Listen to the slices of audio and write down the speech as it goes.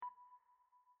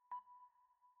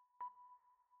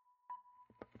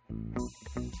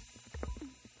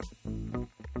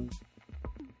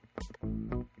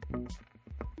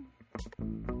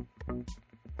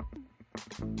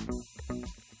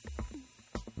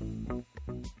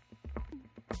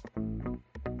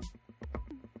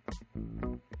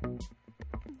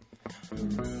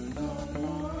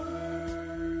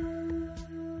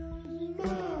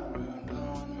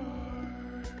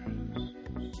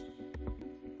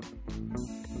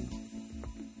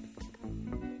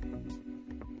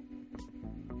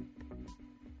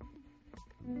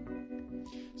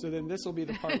So then this will be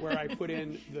the part where I put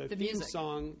in the theme music.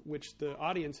 song, which the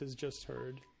audience has just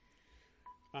heard,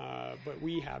 but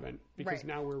we haven't because Right.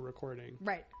 now we're recording.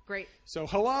 Right. Great. So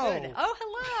hello, Good. Oh,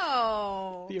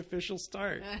 hello. the official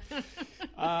start.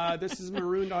 This is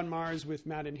Marooned on Mars with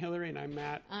Matt and Hillary, and I'm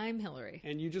Matt. I'm Hillary.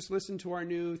 And you just listened to our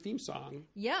new theme song,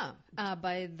 Yeah.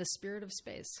 By the Spirit of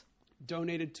Space.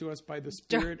 donated to us by the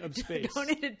Spirit of Space.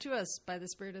 Donated to us by the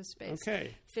Spirit of Space.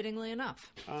 Okay. Fittingly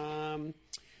enough.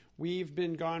 We've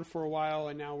been gone for a while,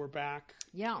 and now we're back.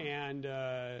 Yeah. And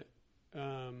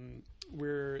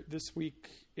this week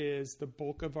is the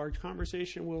bulk of our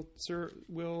conversation will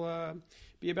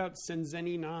be about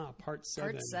Senzeni Na, Part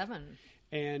 7. Part 7.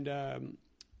 And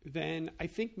then I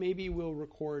think maybe we'll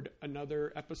record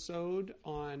another episode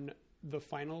on the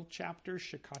final chapter,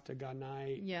 Shikata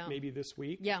Ganai, Yeah. maybe this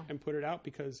week. Yeah. And put it out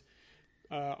because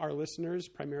our listeners,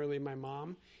 primarily my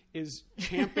mom, is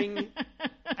champing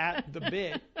at the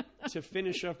bit to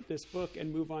finish up this book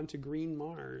and move on to Green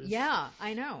Mars. Yeah,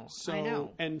 I know. So, I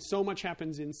know. And so much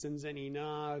happens in Senzeni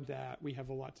Na that we have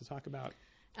a lot to talk about.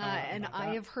 And about I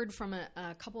that. have heard from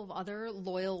a couple of other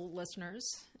loyal listeners,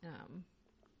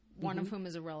 one of whom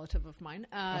is a relative of mine,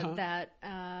 that,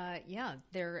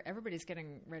 everybody's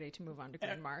getting ready to move on to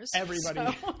Green Mars.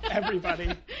 Everybody. So-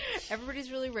 Everybody.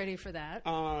 Everybody's really ready for that.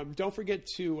 Don't forget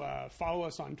to follow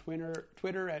us on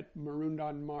Twitter at Marooned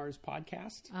on Mars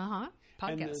Podcast.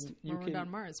 And Podcast. then you Marooned can-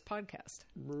 on Mars podcast.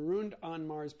 Marooned on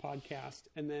Mars Podcast.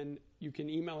 And then you can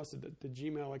email us at the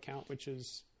Gmail account, which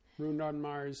is Marooned on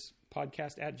Mars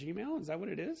Podcast at Gmail. Is that what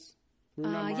it is?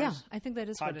 Marooned on Mars Yeah, I think that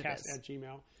is what it Podcast is. at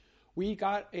Gmail. We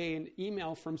got an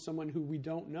email from someone who we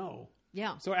don't know.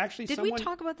 Yeah. So actually, Did we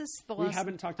talk about this the last? we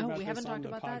haven't talked about we this haven't on talked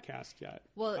the about that? podcast yet.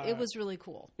 Well, it was really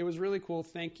cool. It was really cool.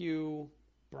 Thank you,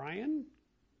 Brian.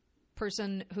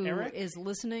 Person who Eric? is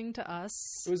listening to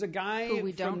us. It was a guy Who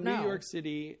we from don't New know. York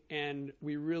City, and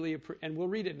we really and we'll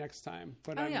read it next time.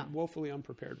 But I'm yeah. woefully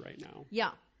unprepared right now.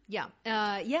 Yeah.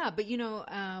 But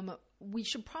we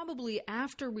should probably,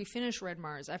 after we finish Red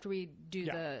Mars, after we do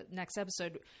the next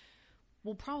episode,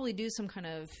 we'll probably do some kind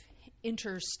of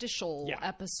interstitial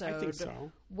episode. I think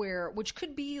so. Which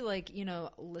could be like,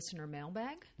 listener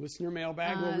mailbag. Listener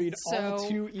mailbag. We'll read all so-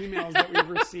 2 emails that we've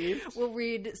received. We'll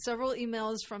read several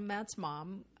emails from Matt's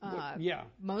mom. Yeah.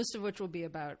 Most of which will be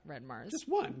about Red Mars. Just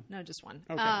one. No, just one.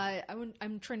 Okay.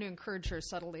 I'm trying to encourage her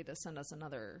subtly to send us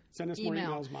another Send us email.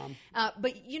 more emails, Mom.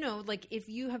 But, like if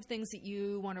you have things that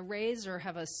you want to raise or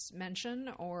have us mention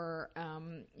or,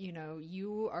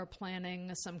 you are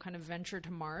planning some kind of venture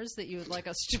to Mars that you would like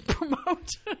us to promote.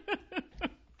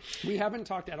 We haven't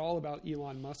talked at all about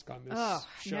Elon Musk on this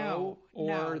show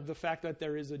or the fact that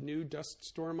there is a new dust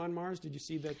storm on Mars. Did you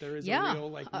see that there is a real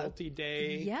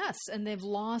multi-day? Yes, and they've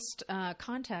lost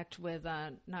contact with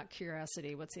not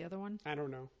Curiosity. What's the other one? I don't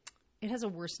know. It has a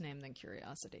worse name than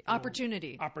Curiosity.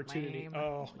 Opportunity. Opportunity.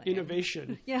 Lame.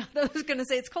 Innovation. Yeah, I was going to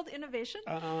say it's called Innovation.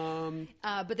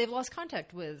 But they've lost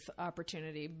contact with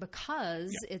Opportunity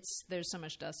because there's so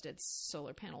much dust. Its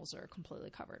solar panels are completely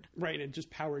covered. Right, it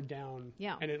just powered down.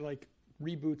 Yeah. And it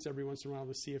reboots every once in a while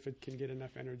to see if it can get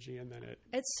enough energy, and then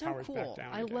It's so powers cool. back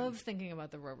down I again. love thinking about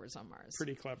the rovers on Mars.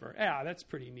 Pretty clever. Yeah, that's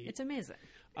pretty neat. It's amazing.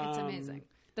 It's amazing.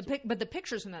 But the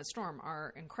pictures from that storm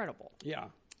are incredible. Yeah.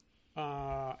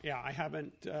 I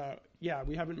haven't.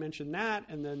 We haven't mentioned that.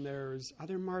 And then there's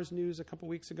other Mars news a couple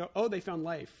weeks ago. Oh, they found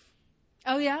life.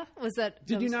 Oh yeah, was that?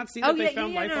 Did you not see that they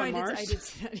found life on Mars? I did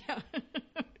see that.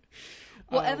 Yeah.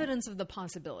 Well, evidence of the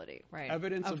possibility, right?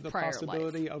 Evidence of the prior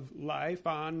possibility life. of life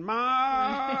on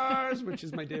Mars, which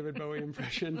is my David Bowie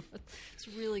impression. It's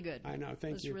really good. I know.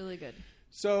 Thank you. It's really good.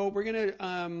 So we're going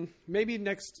to, maybe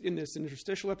next in this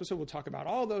interstitial episode, we'll talk about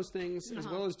all those things as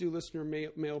well as do listener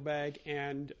mailbag.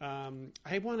 And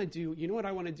I want to do, what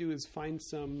I want to do is find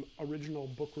some original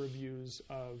book reviews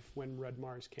of when Red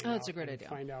Mars came out. Oh, that's a great idea.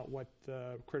 Find out what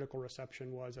the critical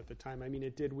reception was at the time. I mean,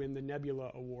 it did win the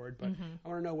Nebula Award, but I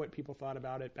want to know what people thought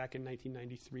about it back in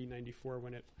 1993, 94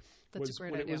 when it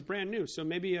was brand new. So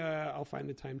maybe I'll find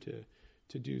the time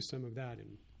to do some of that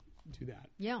and do that.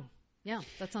 Yeah,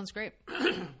 that sounds great.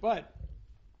 But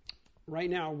right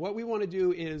now, what we want to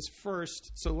do is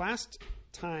first, so last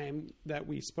time that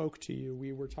we spoke to you,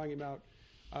 we were talking about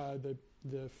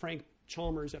the Frank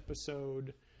Chalmers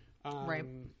episode, right,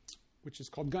 which is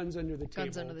called Guns Under the Table.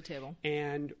 Guns Under the Table.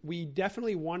 And we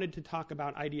definitely wanted to talk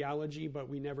about ideology, but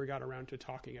we never got around to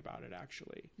talking about it,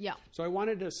 actually. Yeah. So I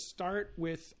wanted to start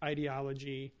with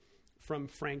ideology from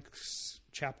Frank's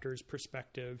chapter's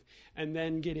perspective, and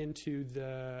then get into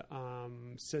the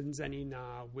Senzeni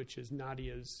Na, which is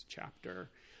Nadia's chapter.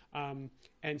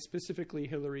 And specifically,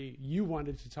 Hillary, you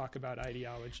wanted to talk about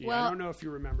ideology. Well, I don't know if you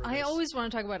remember this. I always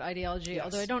want to talk about ideology, Yes.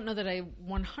 although I don't know that I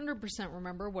 100%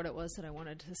 remember what it was that I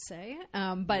wanted to say.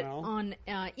 But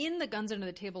in the Guns Under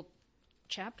the Table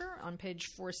chapter on page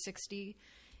 460,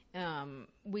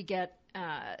 we get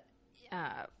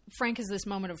Frank has this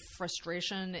moment of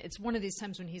frustration. It's one of these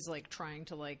times when he's like trying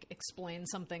to like explain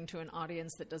something to an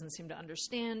audience that doesn't seem to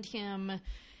understand him.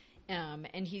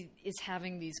 And he is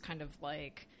having these kind of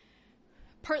like,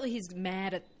 partly he's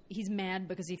mad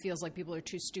because he feels like people are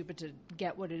too stupid to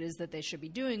get what it is that they should be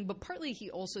doing. But partly he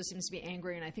also seems to be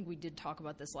angry. And I think we did talk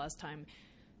about this last time,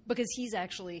 because he's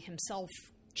actually himself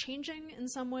changing in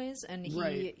some ways, and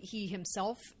he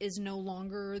himself is no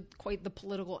longer quite the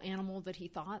political animal that he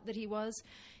thought that he was.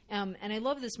 And I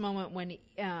love this moment when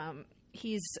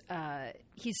he's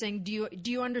saying, do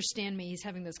you understand me? He's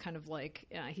having this kind of like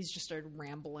he's just started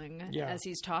rambling as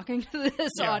he's talking to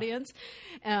this audience,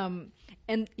 and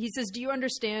he says, "Do you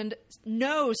understand?"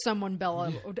 "No," someone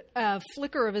bellowed. A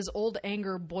flicker of his old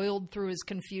anger boiled through his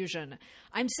confusion.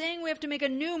 "I'm saying we have to make a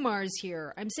new Mars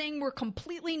here. I'm saying we're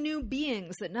completely new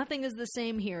beings, that nothing is the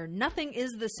same here. Nothing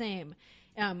is the same."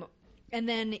 And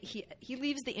then he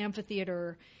leaves the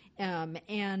amphitheater,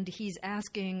 and he's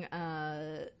asking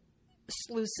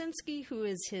Slusinski, who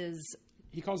is his...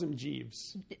 He calls him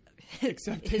Jeeves.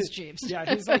 Except his Jeeves.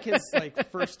 Yeah, he's like his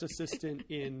first assistant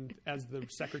as the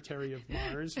Secretary of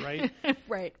Mars, right?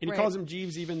 Right. And he calls him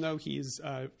Jeeves even though he's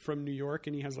from New York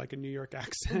and he has like a New York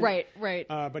accent. Right.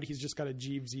 But he's just got a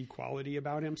Jeeves-y quality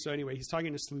about him. So anyway, he's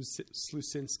talking to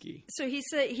Slusinski. So he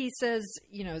says,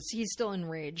 he's still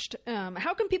enraged.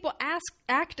 How can people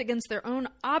act against their own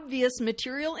obvious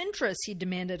material interests? He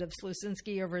demanded of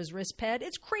Slusinski over his wristpad.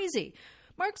 It's crazy.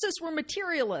 Marxists were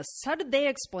materialists. How did they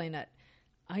explain it?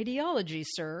 Ideology,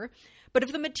 sir. But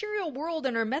if the material world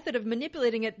and our method of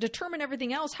manipulating it determine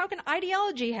everything else, how can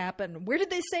ideology happen? Where did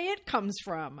they say it comes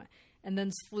from? And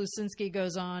then Slusinski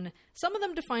goes on, some of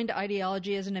them defined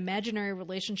ideology as an imaginary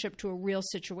relationship to a real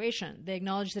situation. They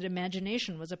acknowledged that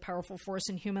imagination was a powerful force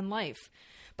in human life.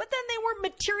 But then they weren't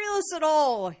materialists at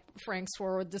all, Frank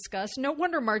swore with disgust. No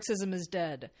wonder Marxism is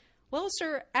dead. Well,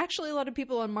 sir, actually a lot of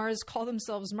people on Mars call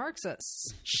themselves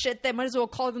Marxists. Shit, they might as well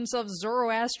call themselves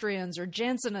Zoroastrians or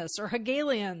Jansenists or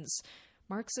Hegelians.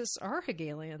 Marxists are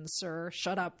Hegelians, sir.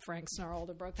 Shut up, Frank snarled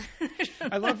and broke that.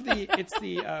 I love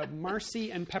the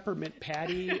Marcy and Peppermint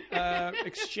Patty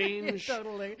exchange.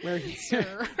 Totally. Where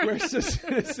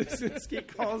Slusinski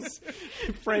calls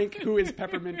Frank, who is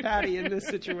Peppermint Patty in this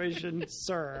situation,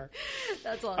 sir.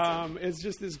 That's awesome. It's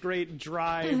just this great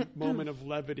dry moment of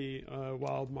levity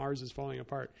while Mars is falling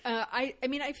apart. I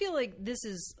feel like this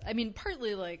is,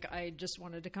 partly like I just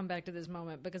wanted to come back to this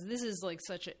moment because this is like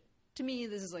such a, to me,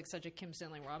 this is like such a Kim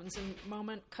Stanley Robinson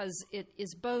moment because it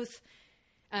is both.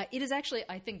 It is actually,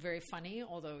 I think, very funny.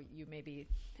 Although you maybe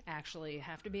actually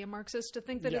have to be a Marxist to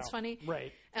think that it's funny,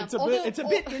 right? It's a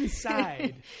bit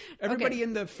inside. Everybody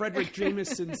in the Frederick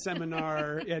Jameson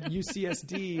seminar at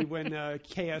UCSD when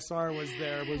KSR was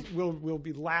there will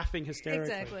be laughing hysterically.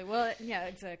 Exactly. Well, yeah,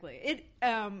 exactly. It.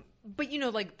 But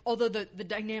although the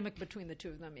dynamic between the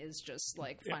two of them is just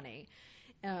like funny.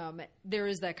 There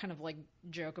is that kind of like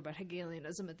joke about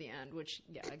Hegelianism at the end, which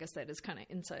I guess that is kind of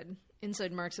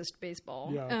inside Marxist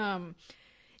baseball. Yeah.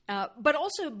 But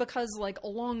also because like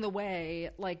along the way,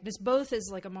 like this both is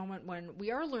like a moment when we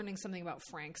are learning something about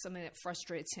Frank, something that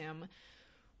frustrates him.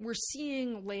 We're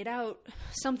seeing laid out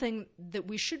something that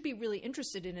we should be really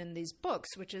interested in these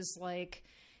books, which is like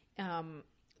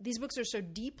these books are so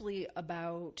deeply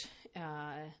about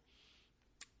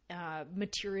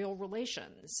material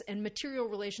relations in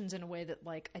a way that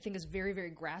like I think is very,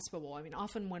 very graspable. I mean,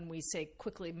 often when we say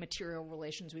quickly material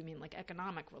relations, we mean like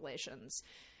economic relations.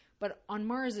 But on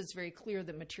Mars, it's very clear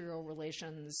that material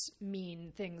relations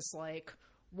mean things like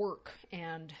work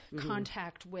and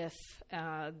contact with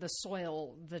the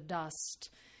soil, the dust,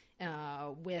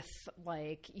 with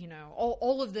like,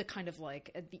 all of the kind of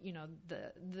like,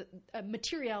 the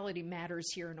materiality matters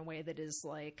here in a way that is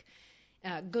like,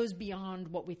 goes beyond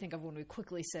what we think of when we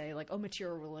quickly say, like, oh,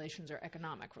 material relations or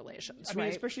economic relations. I mean,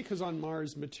 especially because on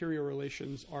Mars, material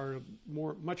relations are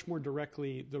much more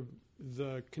directly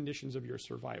the conditions of your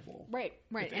survival. Right.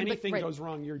 If anything goes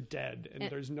wrong, you're dead, and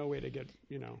there's no way to get,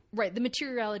 Right. The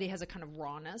materiality has a kind of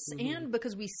rawness, and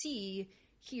because we see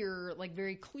here, like,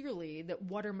 very clearly that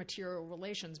what are material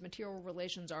relations? Material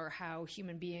relations are how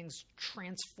human beings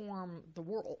transform the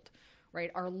world. Right,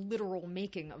 our literal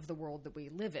making of the world that we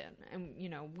live in. And,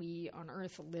 we on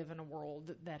Earth live in a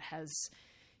world that has,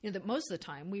 that most of the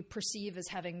time we perceive as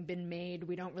having been made,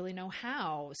 we don't really know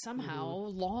how, somehow,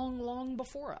 long, long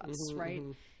before us, right?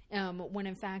 When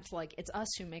in fact, like, it's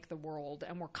us who make the world,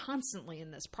 and we're constantly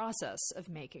in this process of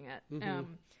making it.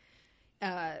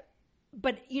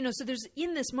 But, so there's,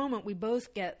 in this moment, we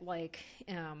both get, like,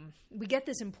 we get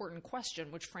this important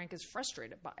question, which Frank is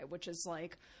frustrated by, which is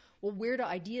like, well, where do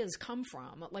ideas come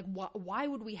from? Like, why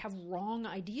would we have wrong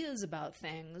ideas about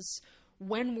things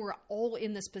when we're all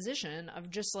in this position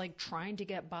of just, like, trying to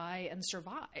get by and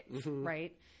survive,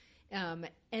 right?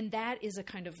 And that is a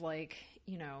kind of, like,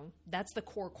 that's the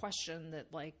core question that,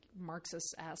 like,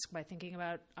 Marxists ask by thinking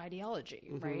about ideology,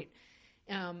 right?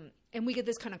 And we get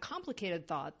this kind of complicated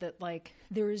thought that, like,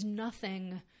 there is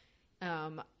nothing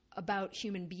about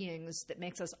human beings that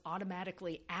makes us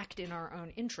automatically act in our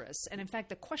own interests. And in fact,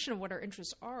 the question of what our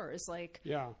interests are is, like,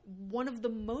 one of the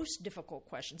most difficult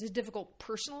questions. It's difficult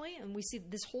personally, and we see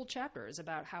this whole chapter is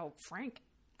about how Frank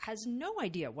has no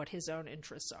idea what his own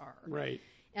interests are. Right.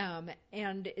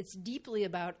 And it's deeply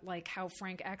about, like, how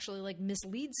Frank actually, like,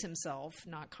 misleads himself,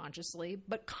 not consciously,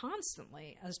 but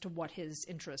constantly, as to what his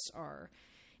interests are.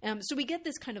 So we get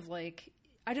this kind of, like,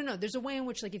 I don't know, there's a way in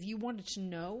which, like, if you wanted to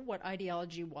know what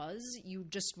ideology was, you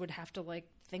just would have to, like,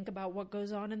 think about what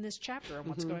goes on in this chapter and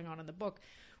what's going on in the book,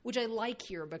 which I like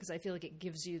here because I feel like it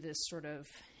gives you this sort of,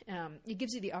 it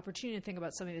gives you the opportunity to think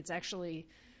about something that's actually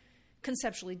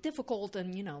conceptually difficult,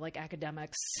 and, like,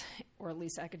 academics, or at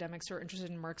least academics who are interested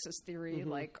in Marxist theory,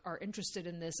 like, are interested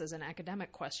in this as an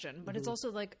academic question, but it's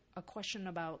also, like, a question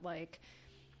about, like,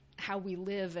 how we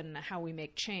live and how we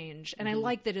make change. And I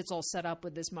like that it's all set up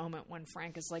with this moment when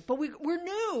Frank is like, but we're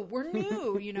new,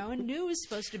 and new is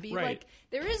supposed to be like,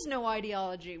 there is no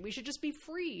ideology. We should just be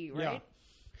free, right?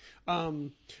 Yeah.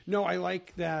 No, I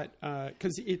like that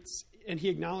because and he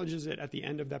acknowledges it at the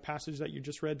end of that passage that you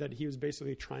just read, that he was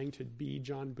basically trying to be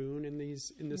John Boone in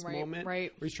this moment,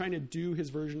 right? Where he's trying to do his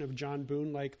version of John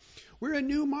Boone, like, we're a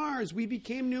new Mars. We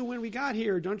became new when we got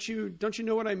here. Don't you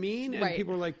know what I mean? And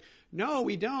people are like, no,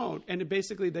 we don't. And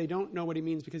basically they don't know what he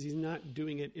means because he's not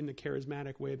doing it in the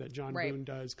charismatic way that John Boone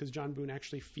does, because John Boone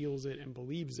actually feels it and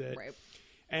believes it. Right.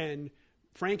 And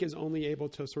Frank is only able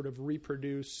to sort of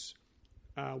reproduce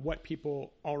what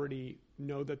people already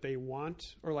know that they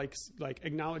want, or like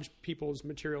acknowledge people's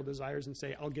material desires and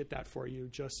say, I'll get that for you.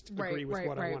 Just agree with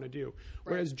what I want to do.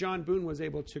 Whereas John Boone was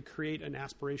able to create an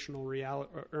aspirational reality,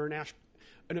 or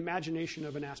an imagination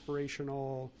of an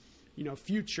aspirational,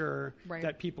 future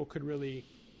that people could really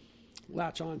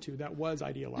latch onto that was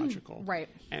ideological. Right.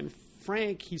 And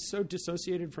Frank, he's so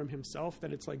dissociated from himself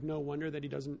that it's like no wonder that he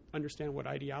doesn't understand what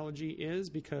ideology is,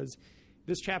 because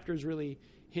this chapter is really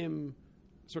him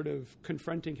sort of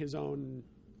confronting his own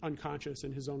unconscious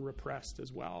and his own repressed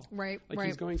as well. Right. Like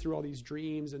he's going through all these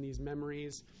dreams and these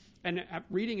memories. And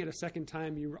reading it a second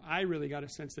time, I really got a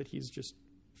sense that he's just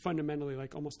fundamentally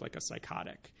almost like a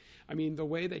psychotic. I mean, the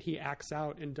way that he acts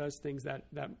out and does things that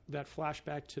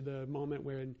flashback to the moment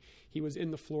when he was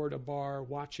in the Florida bar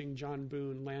watching John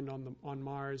Boone land on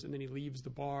Mars, and then he leaves the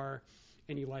bar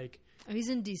and he's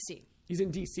in DC. He's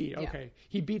in D.C., okay. Yeah.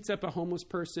 He beats up a homeless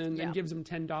person, then gives him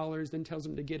 $10, then tells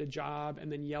him to get a job,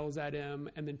 and then yells at him,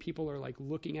 and then people are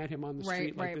looking at him on the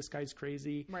street like this guy's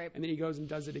crazy. Right. And then he goes and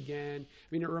does it again.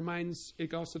 I mean,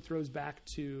 it also throws back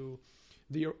to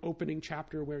the opening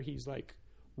chapter where he's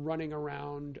running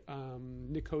around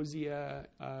Nicosia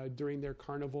during their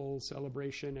carnival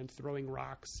celebration and throwing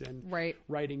rocks and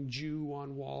writing Jew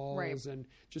on walls and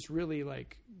just really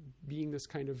being this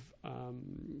kind of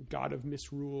god of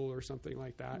misrule or something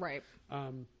like that. Right.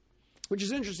 Which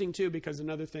is interesting too, because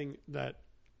another thing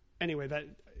I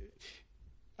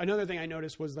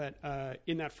noticed was that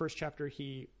in that first chapter,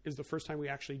 he is the first time we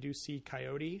actually do see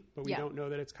Coyote, but we don't know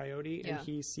that it's Coyote, and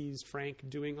he sees Frank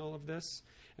doing all of this.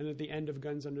 And at the end of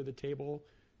Guns Under the Table,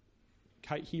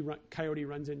 Coyote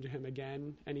runs into him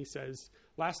again, and he says,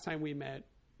 "Last time we met,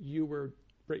 you were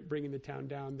bringing the town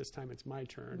down. This time it's my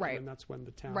turn." Right. And that's when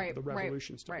the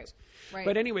revolution starts. Right.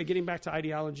 But anyway, getting back to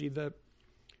ideology, the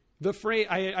phrase,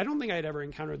 I don't think I'd ever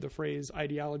encountered the phrase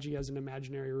ideology as an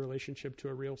imaginary relationship to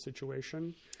a real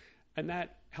situation. And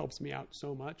that helps me out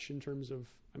so much in terms of,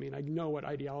 I mean, I know what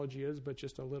ideology is, but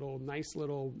just a nice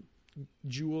little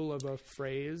jewel of a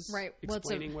phrase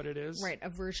explaining what it is. Right, a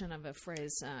version of a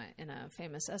phrase in a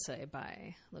famous essay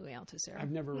by Louis Althusser.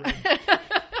 I've never read.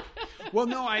 Well,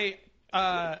 no,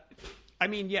 I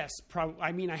mean, yes.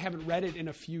 I mean, I haven't read it in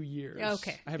a few years.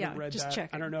 Okay, I haven't read just that.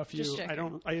 checking. I don't know if you. Just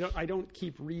checking. I don't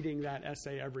keep reading that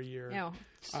essay every year. No.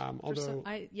 Although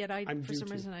for some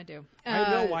reason I do. I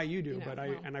know why you do, but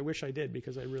I wish I did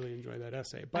because I really enjoy that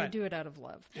essay. But I do it out of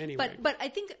love. Anyway, but I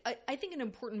think an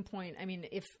important point. I mean,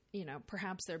 if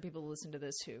perhaps there are people who listen to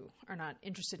this who are not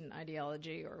interested in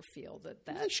ideology or feel that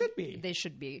they should be. They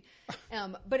should be.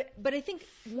 But I think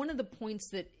one of the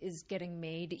points that is getting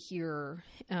made here.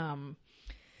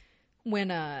 When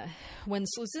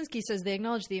Slusinski says they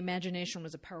acknowledge the imagination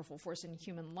was a powerful force in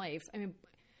human life, I mean,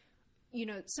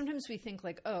 sometimes we think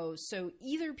like, oh, so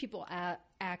either people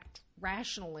act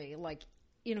rationally, like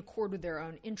in accord with their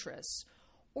own interests,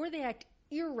 or they act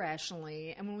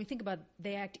irrationally. And when we think about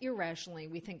they act irrationally,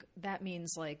 we think that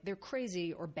means like they're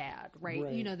crazy or bad, right?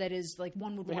 That is like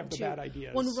one would want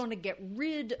to get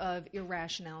rid of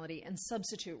irrationality and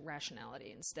substitute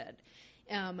rationality instead.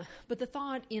 But the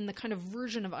thought in the kind of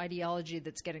version of ideology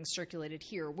that's getting circulated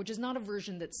here, which is not a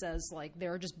version that says like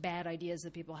there are just bad ideas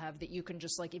that people have that you can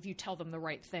just like if you tell them the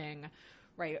right thing,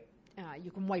 right,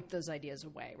 you can wipe those ideas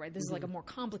away, right? This is like a more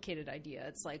complicated idea.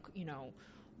 It's like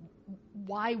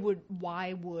why would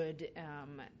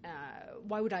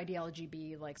ideology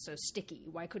be like so sticky?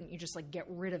 Why couldn't you just like get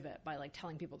rid of it by like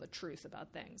telling people the truth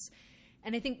about things?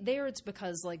 And I think there it's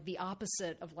because like the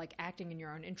opposite of like acting in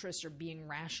your own interest or being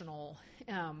rational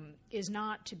is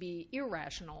not to be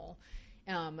irrational,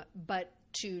 but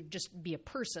to just be a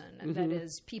person. And that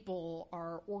is people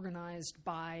are organized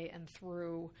by and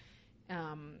through,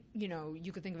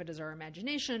 you could think of it as our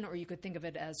imagination or you could think of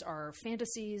it as our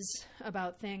fantasies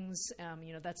about things.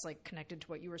 That's like connected to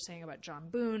what you were saying about John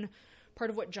Boone. Part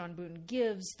of what John Boone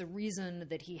gives, the reason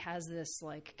that he has this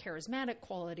like charismatic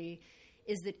quality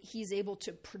is that he's able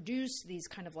to produce these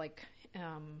kind of like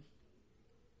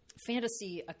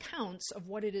fantasy accounts of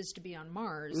what it is to be on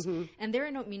Mars. And there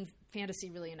I don't mean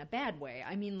fantasy really in a bad way.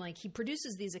 I mean like he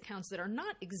produces these accounts that are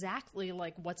not exactly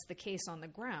like what's the case on the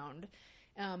ground,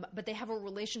 but they have a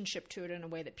relationship to it in a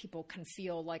way that people can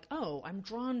feel like, oh, I'm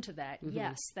drawn to that.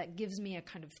 Yes, that gives me a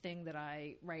kind of thing that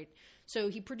I write. So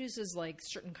he produces like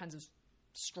certain kinds of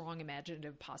strong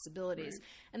imaginative possibilities,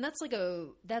 and that's like a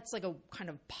kind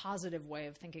of positive way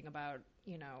of thinking about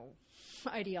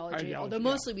ideology. Although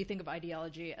mostly we think of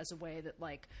ideology as a way that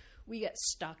like we get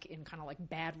stuck in kind of like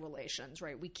bad relations,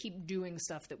 right? We keep doing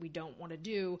stuff that we don't want to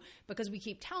do because we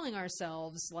keep telling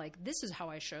ourselves like this is how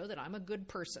I show that I'm a good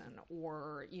person,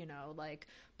 or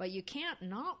but you can't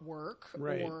not work,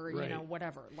 or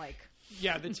whatever. Like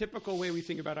the typical way we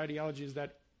think about ideology is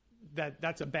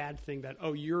that's a bad thing, that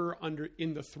you're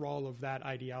in the thrall of that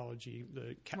ideology,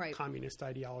 the communist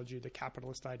ideology, the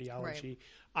capitalist ideology.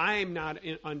 I'm not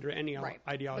under any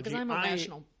ideology because I'm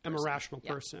a rational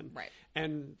person. Right.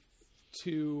 And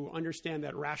to understand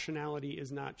that rationality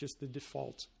is not just the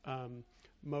default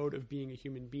mode of being a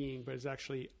human being, but is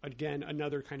actually again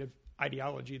another kind of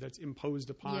ideology that's imposed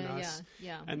upon us,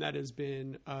 and that has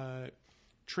been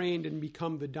trained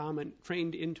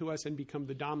into us and become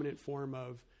the dominant form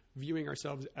of viewing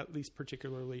ourselves, at least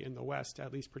particularly in the West,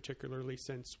 at least particularly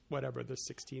since whatever the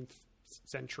 16th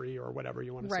century or whatever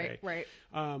you want to say. Right.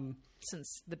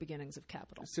 Since the beginnings of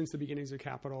capital.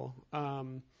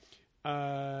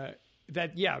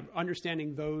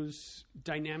 Understanding those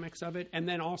dynamics of it. And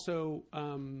then also,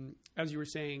 as you were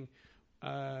saying,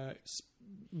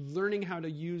 learning how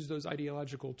to use those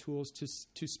ideological tools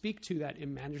to speak to that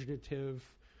imaginative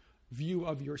view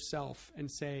of yourself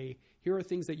and say, here are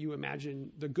things that you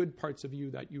imagine, the good parts of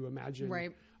you that you imagine.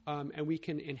 Right. And we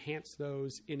can enhance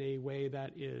those in a way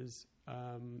that is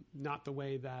not the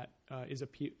way that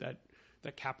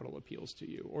that capital appeals to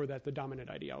you, or that the dominant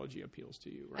ideology appeals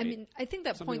to you. Right. I mean, I think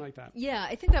that something point, like that. Yeah,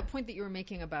 I think that point that you were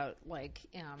making about like,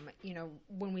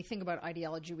 when we think about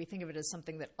ideology, we think of it as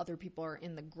something that other people are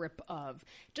in the grip of.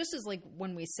 Just as like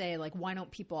when we say like, why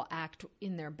don't people act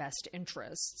in their best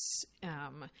interests?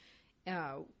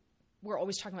 We're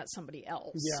always talking about somebody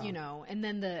else, and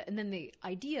then the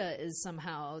idea is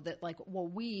somehow that like, well,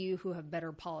 we who have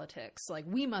better politics, like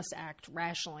we must act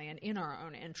rationally and in our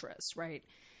own interests, right?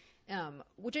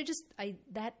 Which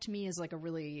that to me is like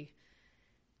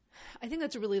I think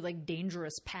that's a really like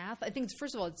dangerous path. I think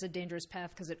first of all, it's a dangerous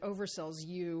path because it oversells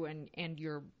you and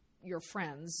your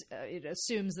friends. It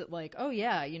assumes that like, oh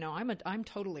yeah, I'm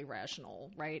totally rational,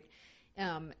 right?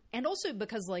 And also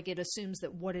because like it assumes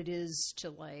that what it is to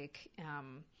like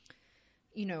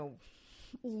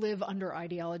live under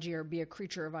ideology or be a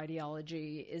creature of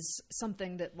ideology is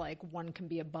something that like one can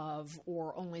be above,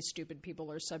 or only stupid people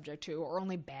are subject to, or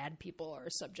only bad people are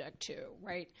subject to,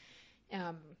 right?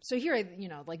 So here,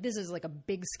 like this is like a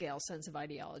big scale sense of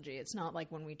ideology. It's not like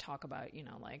when we talk about,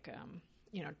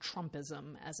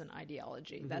 Trumpism as an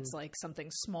ideology. Mm-hmm. That's like something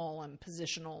small and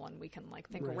positional, and we can like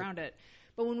think around it.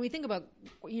 But when we think about,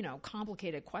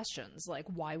 complicated questions, like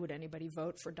why would anybody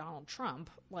vote for Donald Trump?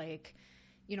 Like,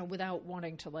 without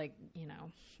wanting to like,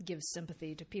 give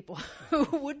sympathy to people who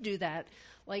would do that,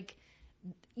 like,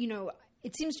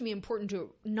 it seems to me important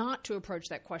to not to approach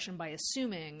that question by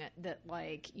assuming that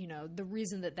like, the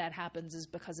reason that happens is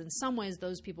because in some ways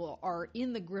those people are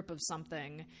in the grip of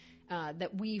something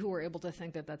that we who are able to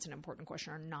think that that's an important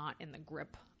question are not in the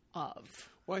grip of.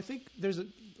 Well, I think there's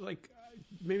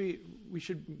maybe we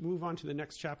should move on to the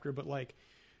next chapter, but like,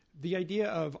 the idea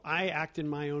of I act in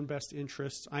my own best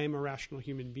interests, I am a rational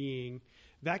human being,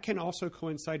 that can also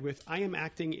coincide with I am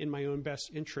acting in my own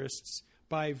best interests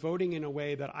by voting in a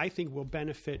way that I think will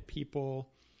benefit people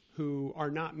who are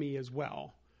not me as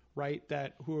well, right?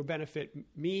 That who will benefit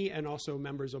me and also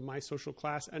members of my social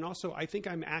class. And also I think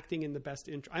I'm acting in the best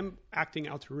interest. I'm acting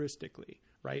altruistically,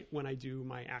 right? When I do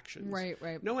my actions. Right.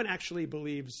 No one actually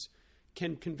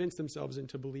can convince themselves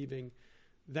into believing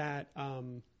that,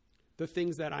 the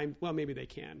things that maybe they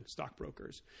can,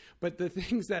 stockbrokers, but the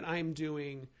things that I'm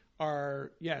doing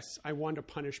are, yes, I want to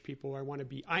punish people.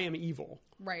 I am evil,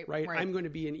 right? I'm going to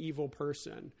be an evil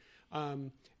person.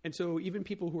 And so even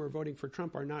people who are voting for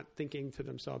Trump are not thinking to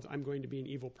themselves, I'm going to be an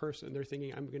evil person. They're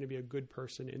thinking I'm going to be a good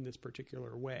person in this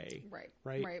particular way.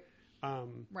 Right.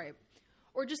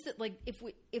 Or just that, like, if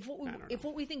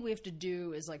what we think we have to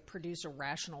do is like produce a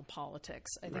rational politics,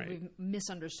 I think we've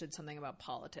misunderstood something about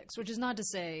politics. Which is not to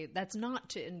say that's not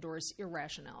to endorse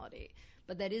irrationality,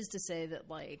 but that is to say that,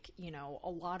 like, a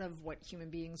lot of what human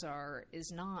beings are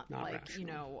is not like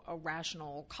rational. A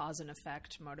rational cause and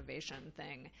effect motivation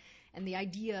thing, and the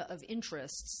idea of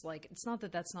interests, like, it's not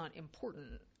that that's not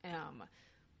important.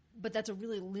 But that's a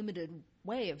really limited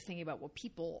way of thinking about what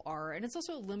people are. And it's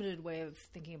also a limited way of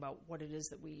thinking about what it is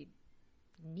that we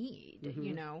need,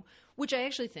 which I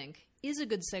actually think is a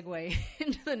good segue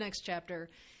into the next chapter.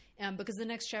 Because the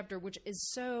next chapter, which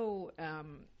is so,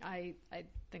 I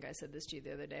think I said this to you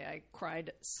the other day, I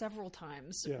cried several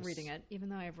times reading it, even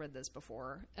though I've read this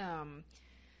before.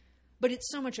 But it's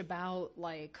so much about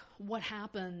like what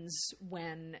happens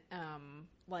when,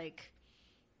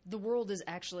 the world is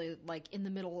actually like in the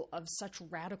middle of such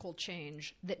radical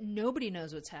change that nobody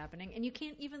knows what's happening, and you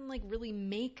can't even like really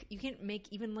make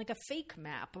even like a fake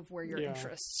map of where your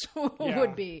interests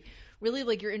would be. Really,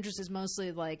 like your interest is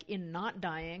mostly like in not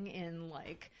dying, in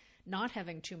like not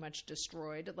having too much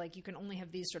destroyed. Like you can only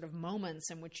have these sort of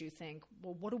moments in which you think,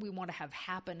 well, what do we want to have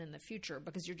happen in the future?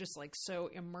 Because you're just like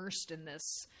so immersed in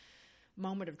this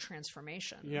moment of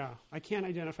transformation. Yeah, I can't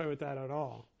identify with that at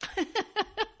all.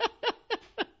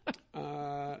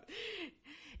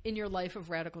 In your life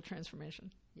of radical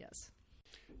transformation. Yes.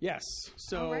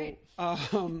 So,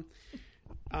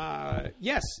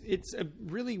 yes, it's a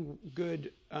really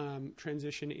good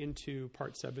transition into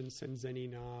part 7, Senzeni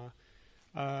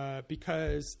Na,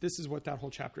 because this is what that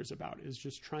whole chapter is about, is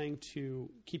just trying to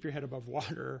keep your head above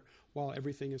water while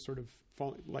everything is sort of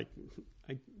falling, like,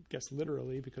 I guess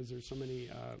literally, because there's so many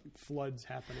floods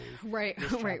happening. Right.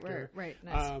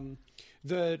 Nice.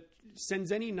 The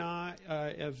Senzeni Na,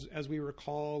 as we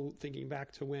recall, thinking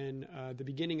back to when the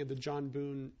beginning of the John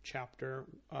Boone chapter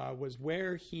was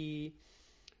where he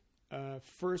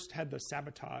first had the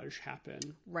sabotage happen.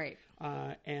 Right.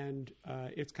 And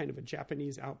it's kind of a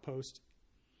Japanese outpost.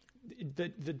 The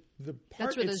part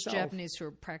that's where those itself, Japanese who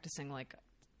are practicing like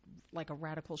a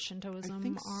radical Shintoism I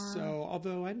think are. So,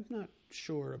 although I'm not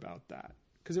sure about that,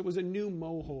 because it was a new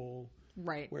mohole.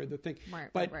 Right. Where the thing.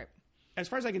 Right. As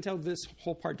far as I can tell, this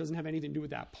whole part doesn't have anything to do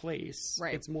with that place.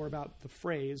 Right. It's more about the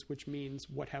phrase, which means,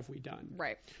 what have we done?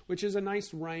 Right. Which is a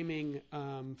nice rhyming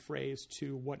phrase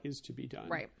to what is to be done.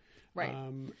 Right.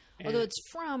 Although it's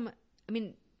from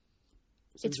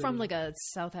like a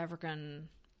South African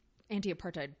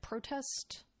anti-apartheid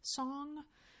protest song.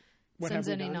 What have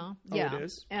we done? Yeah. It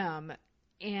is?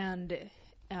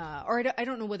 Or I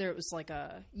don't know whether it was like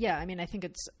a... Yeah, I mean, I think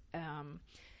it's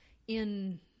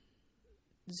in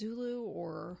Zulu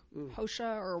or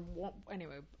Hosha or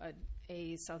anyway,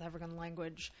 a South African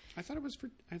language. I thought it was for...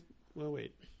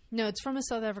 wait. No, it's from a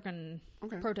South African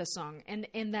protest song.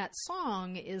 And that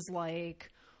song is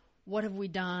like what have we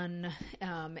done?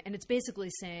 And it's basically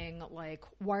saying, like,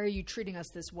 why are you treating us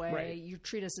this way? Right. You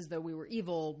treat us as though we were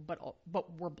evil, but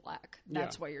we're black.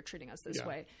 That's why you're treating us this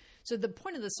way. So the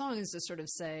point of the song is to sort of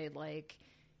say, like,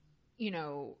 you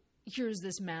know, here's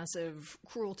this massive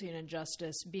cruelty and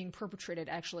injustice being perpetrated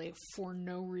actually for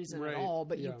no reason at all,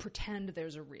 but you pretend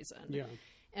there's a reason.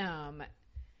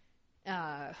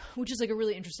 Which is like a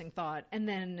really interesting thought. And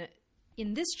then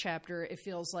in this chapter, it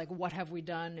feels like what have we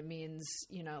done? It means,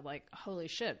 you know, like, holy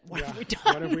shit, what have we done?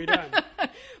 What have we done?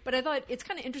 But I thought it's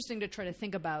kind of interesting to try to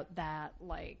think about that.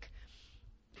 Like,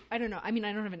 I don't know. I mean,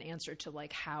 I don't have an answer to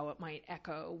like how it might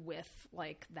echo with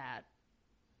like that,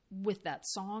 with that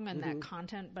song and that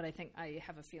content, but I think I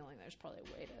have a feeling there's probably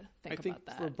a way to think about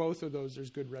that. For both of those, there's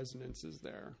good resonances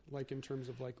there, like in terms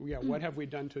of like, what have we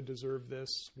done to deserve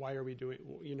this? Why are we doing,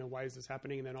 you know, why is this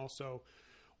happening? And then also,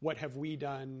 what have we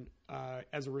done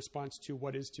as a response to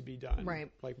what is to be done? Right.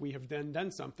 Like we have then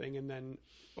done something and then,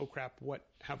 oh crap, what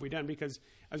have we done? Because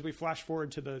as we flash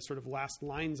forward to the sort of last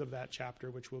lines of that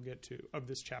chapter, which we'll get to, of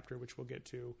this chapter, which we'll get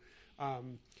to,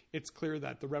 it's clear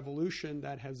that the revolution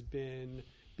that has been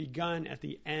begun at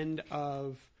the end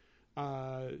of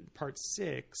part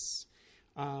 6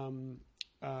 in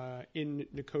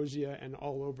Nicosia and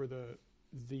all over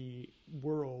the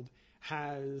world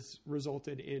has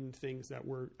resulted in things that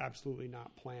were absolutely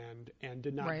not planned and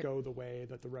did not go the way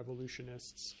that the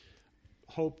revolutionists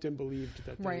hoped and believed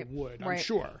that they would, I'm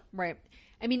sure. Right.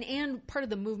 I mean, and part of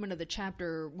the movement of the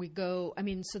chapter, we go, I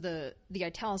mean, so the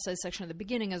italicized section at the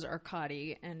beginning is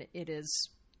Arkady, and it is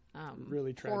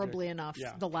really tragic. Horribly enough,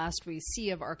 the last we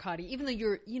see of Arkady, even though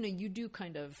you do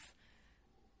kind of,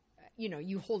 you know,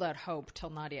 you hold out hope till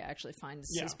Nadia actually finds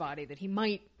his body, that he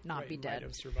might not be dead. Might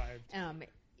have survived.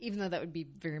 Even though that would be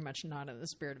very much not in the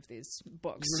spirit of these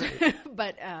books. Right.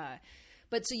 but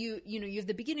so you have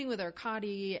the beginning with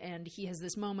Arkady, and he has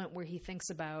this moment where he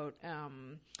thinks about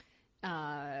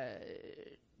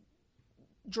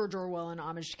George Orwell in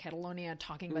Homage to Catalonia,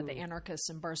 talking about the anarchists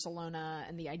in Barcelona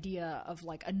and the idea of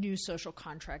like a new social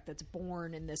contract that's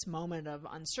born in this moment of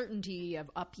uncertainty, of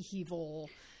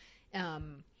upheaval.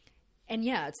 And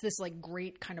it's this like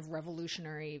great kind of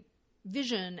revolutionary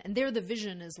vision. And there the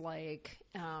vision is like,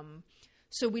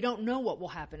 so we don't know what will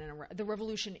happen the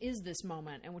revolution is this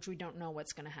moment in which we don't know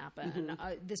what's going to happen.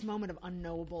 This moment of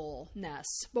unknowableness,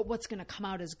 but what's going to come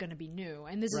out is going to be new.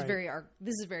 And this is very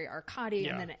Arkady,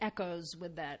 and then it echoes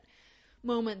with that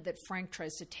moment that Frank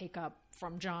tries to take up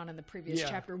from John in the previous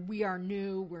chapter. We are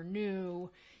new. We're new.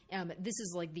 This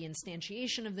is like the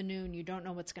instantiation of the new, and you don't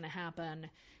know what's going to happen.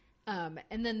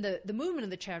 And then the movement of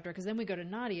the chapter, because then we go to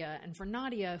Nadia, and for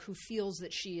Nadia, who feels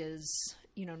that she is,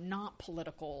 you know, not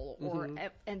political or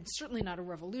and certainly not a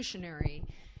revolutionary,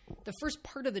 the first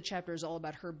part of the chapter is all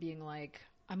about her being like,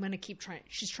 I'm going to keep trying.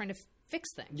 She's trying to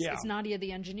fix things. Yeah. It's Nadia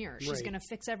the engineer. She's going to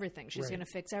fix everything. She's going to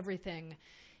fix everything.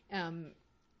 But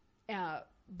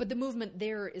the movement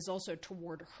there is also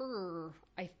toward her.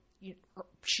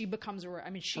 She becomes a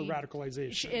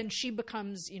radicalization, she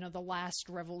becomes, you know, the last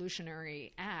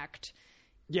revolutionary act.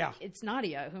 Yeah, it's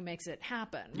Nadia who makes it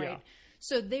happen, right? Yeah.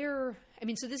 So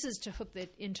so this is to hook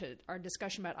that into our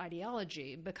discussion about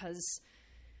ideology, because,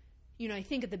 you know, I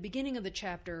think at the beginning of the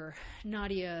chapter,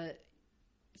 Nadia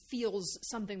feels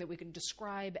something that we could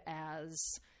describe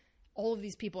as all of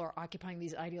these people are occupying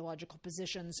these ideological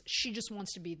positions. She just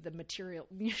wants to be the material.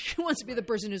 She wants to be the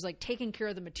person who's like taking care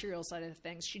of the material side of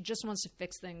things. She just wants to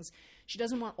fix things. She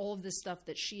doesn't want all of this stuff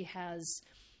that she has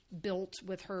built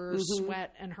with her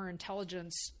sweat and her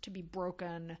intelligence to be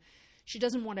broken. She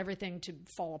doesn't want everything to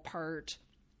fall apart.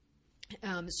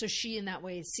 So she, in that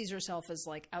way, sees herself as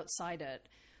like outside it.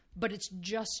 But it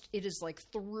is like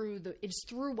it's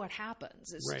through what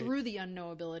happens. It's through the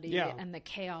unknowability and the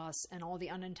chaos and all the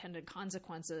unintended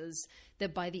consequences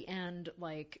that by the end,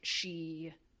 like,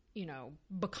 she, you know,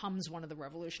 becomes one of the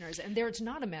revolutionaries. And there, it's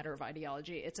not a matter of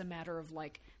ideology. It's a matter of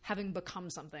like having become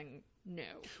something new.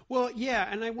 Well, yeah.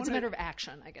 And it's a matter of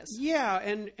action, I guess. Yeah.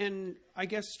 And I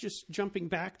guess just jumping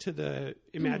back to the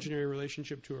imaginary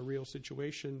relationship to a real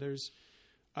situation, there's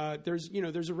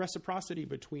a reciprocity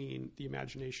between the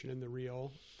imagination and the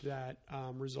real that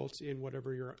results in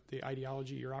whatever the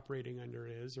ideology you're operating under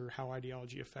is, or how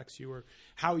ideology affects you, or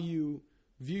how you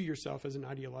view yourself as an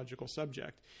ideological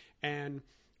subject. And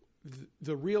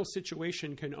the real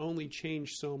situation can only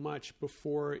change so much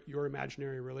before your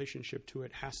imaginary relationship to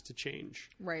it has to change.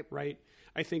 Right.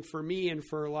 I think for me and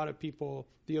for a lot of people,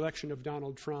 the election of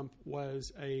Donald Trump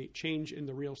was a change in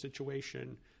the real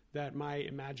situation that my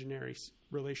imaginary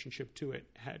relationship to it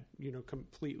had, you know,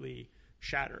 completely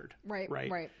shattered. Right.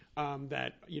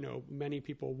 That, many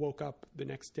people woke up the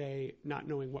next day not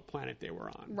knowing what planet they were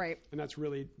on. Right. And that's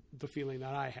really the feeling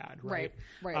that I had. Right.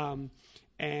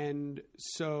 And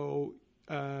so,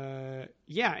 and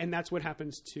that's what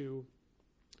happens to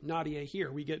Nadia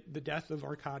here. We get the death of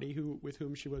Arkady, with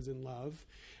whom she was in love,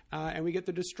 and we get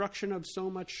the destruction of so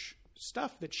much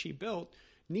stuff that she built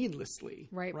needlessly.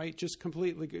 Right. Just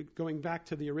completely going back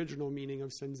to the original meaning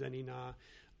of Senzenina,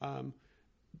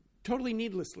 totally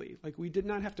needlessly. Like, we did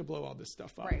not have to blow all this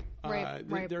stuff up.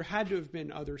 Right. There had to have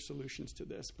been other solutions to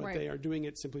this, but they are doing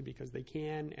it simply because they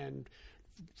can, and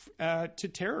to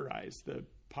terrorize the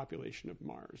population of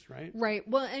Mars. Right.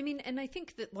 Well, I mean, and I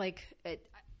think that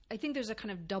I think there's a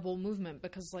kind of double movement,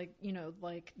 because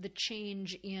the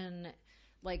change in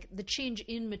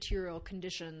material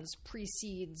conditions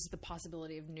precedes the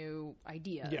possibility of new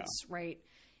ideas. Yeah. Right.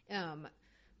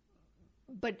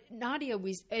 But Nadia,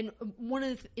 and one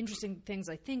of the interesting things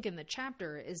I think in the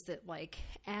chapter is that,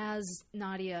 as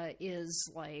Nadia is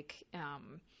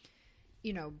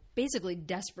basically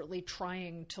desperately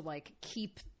trying to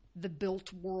keep the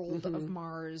built world of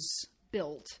Mars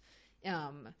built,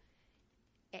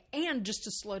 and just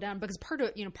to slow down, because part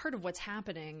of what's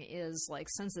happening is,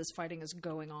 since this fighting is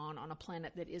going on a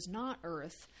planet that is not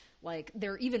Earth,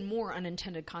 there are even more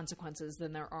unintended consequences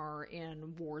than there are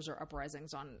in wars or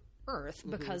uprisings on Earth,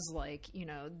 because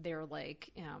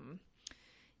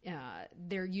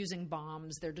they're using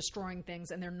bombs, they're destroying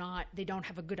things, and they don't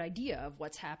have a good idea of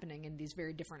what's happening in these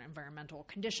very different environmental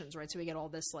conditions, right? So we get all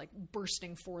this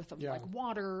bursting forth of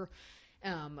water,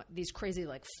 these crazy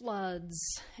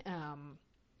floods.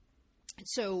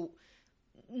 So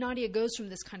Nadia goes from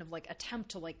this kind of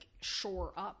attempt to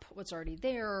shore up what's already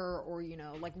there, or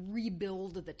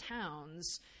rebuild the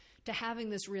towns, to having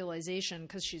this realization,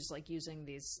 because she's using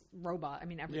these robots. I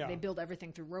mean, they build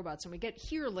everything through robots, and we get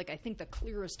here I think the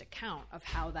clearest account of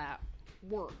how that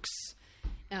works.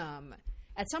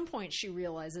 At some point, she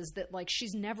realizes that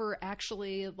she's never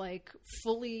actually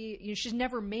fully, she's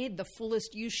never made the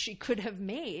fullest use she could have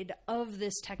made of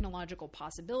this technological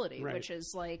possibility, which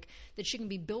is that she can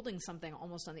be building something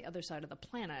almost on the other side of the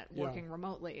planet, working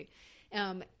remotely.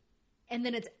 And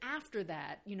then it's after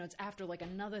that, it's after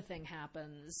another thing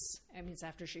happens. I mean, it's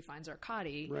after she finds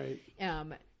Arkady. Right.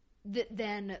 That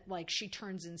then she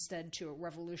turns instead to a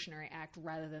revolutionary act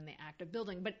rather than the act of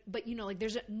building. But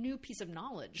there's a new piece of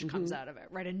knowledge comes out of it,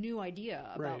 right? A new idea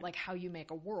about how you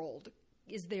make a world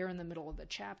is there in the middle of the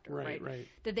chapter, right?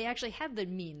 That they actually had the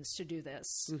means to do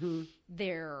this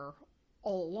there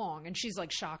all along. And she's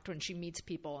shocked when she meets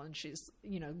people, and she's,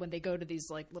 when they go to these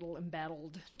little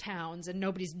embattled towns and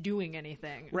nobody's doing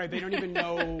anything. Right. They don't even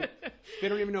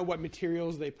know what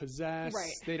materials they possess.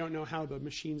 Right. They don't know how the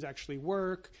machines actually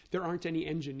work. There aren't any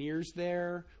engineers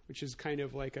there, which is kind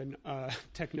of like a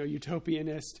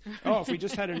techno-utopianist. If we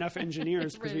just had enough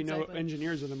engineers, because we know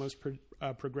engineers are the most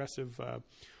progressive,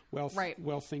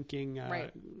 well-thinking,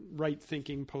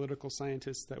 right-thinking political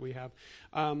scientists that we have.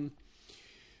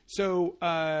 So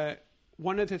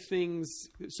one of the things,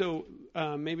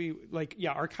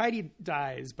 Arkady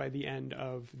dies by the end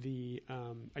of the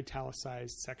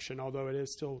italicized section, although it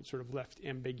is still sort of left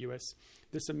ambiguous.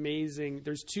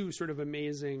 There's two sort of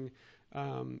amazing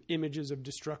images of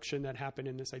destruction that happen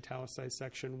in this italicized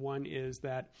section. One is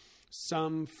that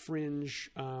some fringe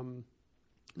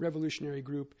revolutionary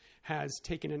group has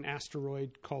taken an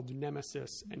asteroid called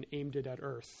Nemesis and aimed it at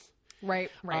Earth.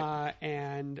 Right.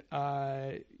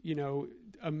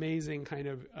 Amazing kind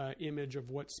of image of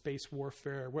what space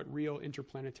warfare, what real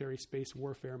interplanetary space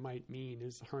warfare might mean,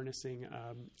 is harnessing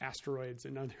asteroids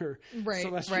and other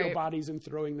celestial bodies and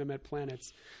throwing them at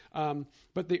planets.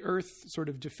 But the Earth sort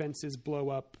of defenses blow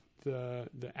up the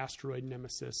asteroid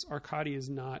Nemesis. Arkady is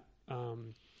not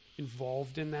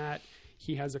involved in that.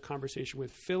 He has a conversation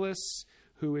with Phyllis,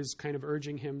 who is kind of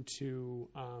urging him to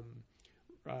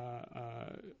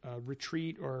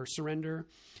retreat or surrender,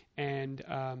 and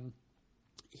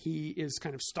he is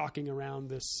kind of stalking around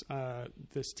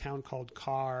this town called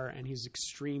Kar, and he's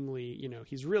extremely,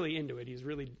 he's really into it. He's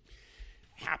really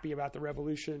happy about the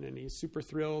revolution, and he's super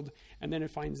thrilled. And then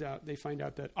they find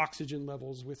out that oxygen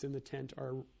levels within the tent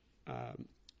are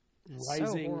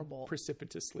rising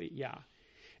precipitously. Yeah.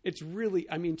 It's really,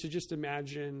 to just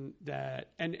imagine that,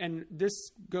 and this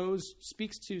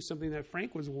speaks to something that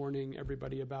Frank was warning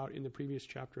everybody about in the previous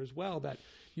chapter as well, that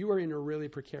you are in a really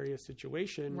precarious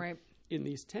situation in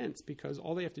these tents, because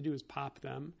all they have to do is pop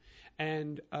them.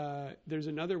 And there's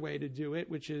another way to do it,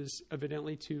 which is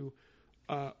evidently to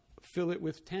fill it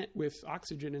with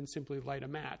oxygen and simply light a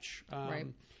match.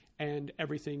 and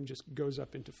everything just goes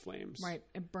up into flames. Right.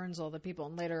 It burns all the people.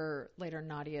 And later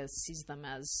Nadia sees them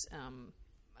as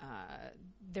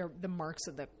they're the marks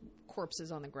of the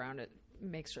corpses on the ground. It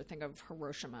makes her think of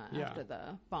Hiroshima after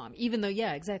the bomb. Even though,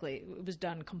 exactly. It was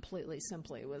done completely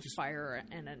simply with fire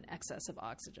and an excess of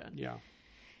oxygen. Yeah.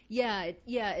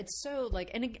 Yeah. It's so like,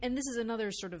 and this is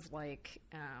another sort of like,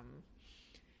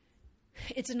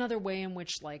 it's another way in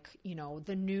which, like, you know,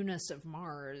 the newness of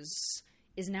Mars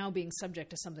is now being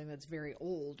subject to something that's very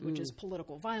old, which is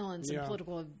political violence, and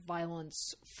political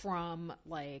violence from,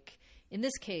 like, in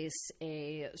this case,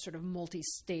 a sort of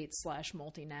multi-state /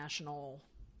 multinational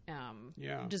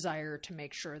desire to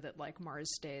make sure that, like,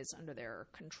 Mars stays under their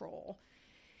control.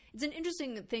 It's an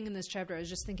interesting thing in this chapter. I was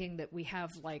just thinking that we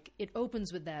have, like, it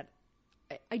opens with that.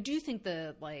 I do think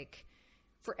the, like,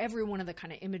 for every one of the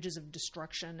kind of images of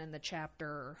destruction in the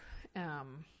chapter,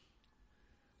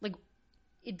 like,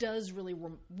 it does really,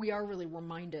 we are really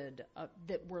reminded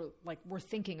that we're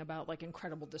thinking about, like,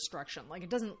 incredible destruction. Like,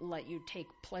 it doesn't let you take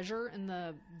pleasure in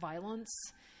the violence.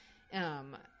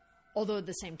 Although at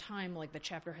the same time, like, the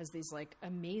chapter has these, like,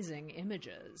 amazing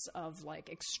images of, like,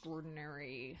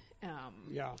 extraordinary,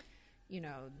 you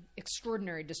know,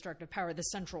 extraordinary destructive power. The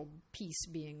central piece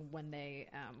being when they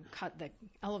cut the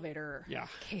elevator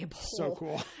cable. So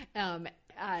cool.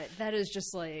 That is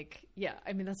just like,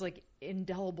 I mean, that's like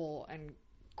indelible and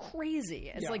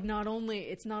crazy. It's like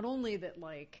it's not only that,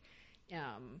 like,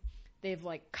 they've,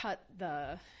 like, cut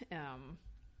the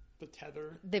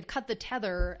tether. They've cut the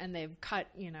tether, and they've cut,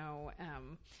 you know,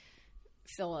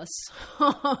 Phyllis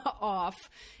off.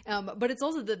 But it's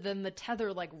also that then the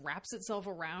tether, like, wraps itself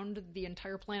around the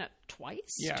entire planet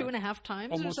twice, 2.5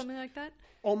 times or something like that.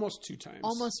 Almost 2 times.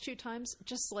 Almost 2 times.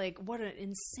 Just like, what an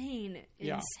insane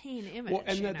image. Well,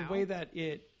 and the way that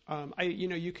it,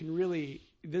 you can really,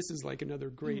 this is like another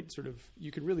great sort of,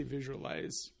 you can really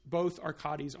visualize both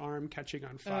Arkady's arm catching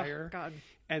on fire. Oh, God.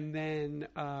 And then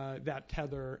that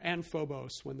tether and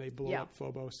Phobos when they blow up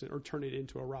Phobos or turn it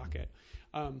into a rocket.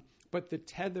 But the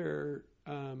tether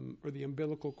or the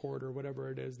umbilical cord or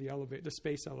whatever it is, the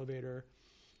space elevator,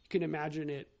 you can imagine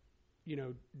it, you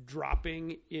know,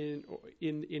 dropping in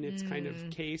its kind of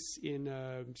case in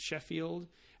Sheffield,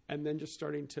 and then just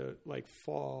starting to, like,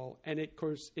 fall. And of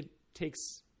course, it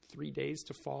takes 3 days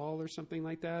to fall or something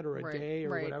like that, or a day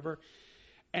or whatever.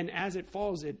 And as it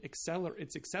falls,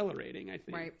 it's accelerating, I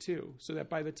think, too. So that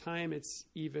by the time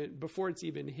before it's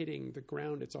even hitting the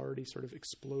ground, it's already sort of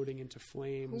exploding into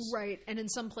flames. Right. And in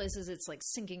some places it's, like,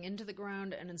 sinking into the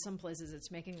ground, and in some places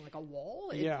it's making, like, a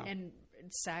wall. And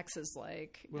Sachs is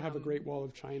like, we'll have a Great Wall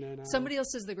of China now. Somebody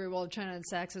else says the Great Wall of China, and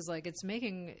Sachs is like, it's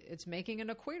making an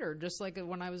equator, just like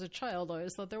when I was a child. I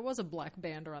always thought there was a black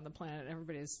band around the planet.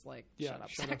 Everybody's like, shut up,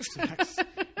 Sachs.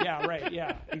 Yeah, right.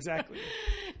 Yeah, exactly.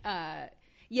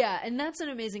 Yeah, and that's an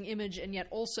amazing image, and yet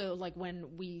also, like,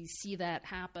 when we see that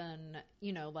happen,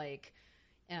 you know, like,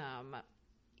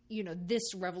 you know,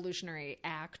 this revolutionary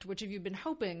act, which if you've been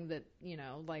hoping that, you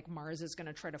know, like, Mars is going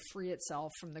to try to free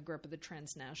itself from the grip of the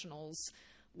transnationals,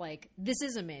 like, this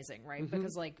is amazing, right?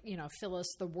 Because, like, you know,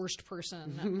 Phyllis, the worst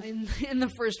person in the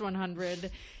first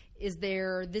 100, is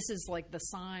there. This is, like, the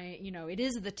sign, you know, it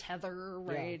is the tether,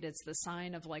 right? Yeah. It's the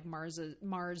sign of, like,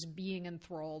 Mars being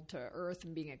enthralled to Earth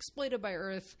and being exploited by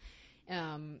Earth.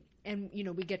 And, you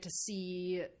know, we get to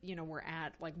see, you know, we're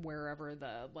at, like, wherever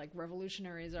the, like,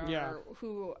 revolutionaries are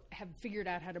who have figured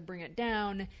out how to bring it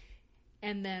down.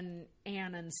 And then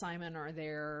Anne and Simon are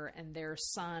there, and their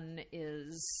son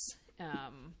is,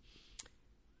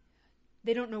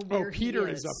 they don't know where Peter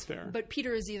he is up there. But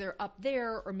Peter is either up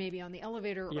there or maybe on the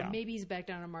elevator or maybe he's back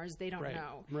down on Mars. They don't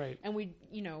know. Right. And we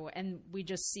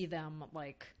just see them,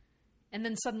 like, and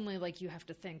then suddenly, like, you have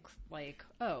to think, like,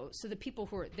 oh, so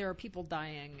there are people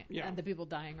dying and the people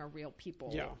dying are real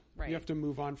people. Yeah. Right. You have to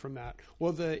move on from that.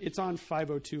 Well, it's on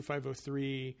 502,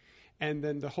 503, and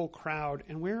then the whole crowd.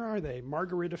 And where are they?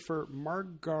 Margaritifer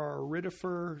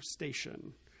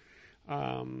Station.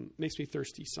 Makes me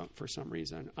thirsty for some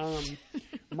reason.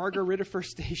 Margaritifer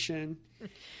Station,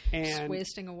 and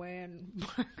wasting away in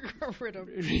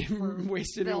Margaritifer,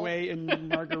 wasting away in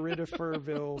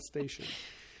Margaritiferville Station.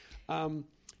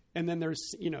 And then they're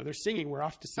singing. We're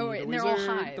off to see the and wizard. They're all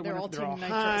high. They're all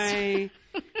high.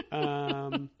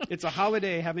 It's a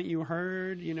holiday, haven't you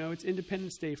heard? You know, it's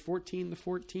Independence Day, the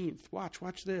 14th.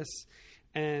 Watch this,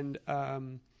 and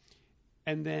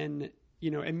then, you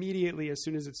know, immediately as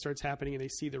soon as it starts happening and they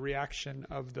see the reaction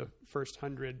of the first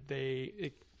 100,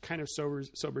 it kind of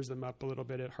sobers them up a little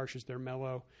bit. It harshes their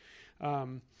mellow.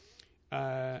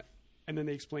 And then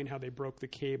they explain how they broke the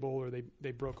cable, or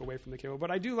they broke away from the cable. But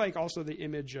I do like also the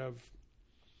image of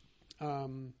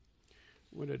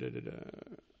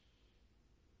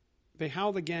They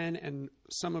howled again, and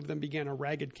some of them began a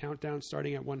ragged countdown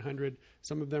starting at 100.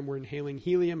 Some of them were inhaling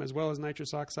helium as well as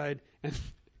nitrous oxide,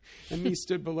 and me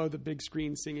stood below the big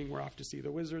screen singing "We're Off to See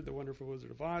the Wizard, the Wonderful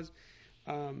Wizard of Oz."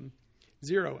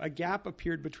 0. A gap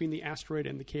appeared between the asteroid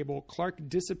and the cable. Clark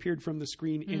disappeared from the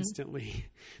screen instantly.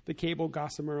 The cable,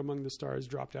 gossamer among the stars,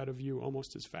 dropped out of view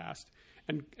almost as fast.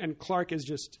 And Clark is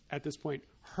just, at this point,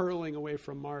 hurling away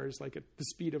from Mars like at the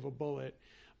speed of a bullet.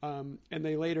 And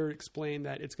they later explain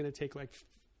that it's going to take like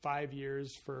 5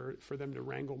 years for them to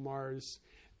wrangle Mars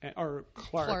or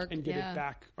Clark and get it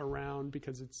back around,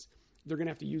 because they're going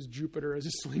to have to use Jupiter as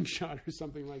a slingshot or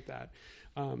something like that.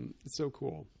 It's so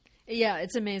cool. Yeah,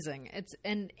 it's amazing.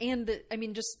 I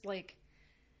mean, just like,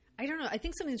 I don't know. I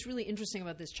think something that's really interesting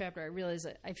about this chapter, I realize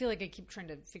that I feel like I keep trying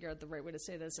to figure out the right way to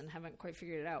say this and haven't quite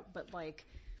figured it out, but like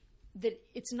that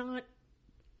it's not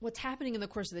what's happening in the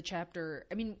course of the chapter.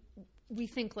 I mean, we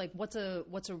think like, what's a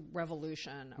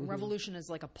revolution? A revolution is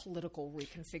like a political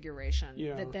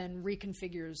reconfiguration that then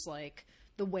reconfigures like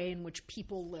the way in which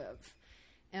people live.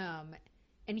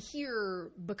 And here,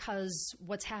 because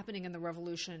what's happening in the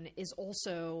revolution is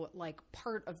also like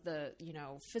part of the,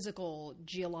 physical,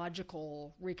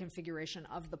 geological reconfiguration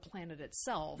of the planet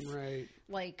itself. Right.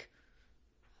 Like,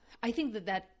 I think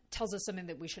that tells us something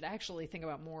that we should actually think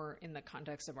about more in the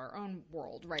context of our own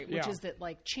world, right? Which is that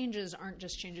like changes aren't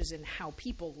just changes in how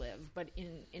people live, but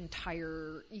in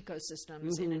entire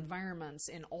ecosystems, in environments,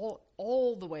 in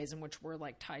all the ways in which we're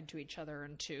like tied to each other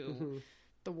and to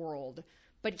the world.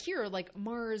 But here, like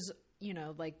Mars,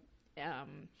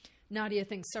 Nadia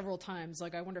thinks several times,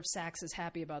 like, I wonder if Sax is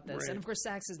happy about this. Right. And of course,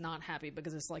 Sax is not happy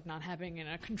because it's like not happening in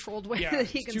a controlled way that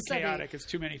he can study. It's too chaotic. It's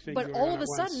too many things. But all of a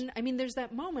sudden, I mean, there's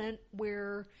that moment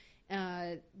where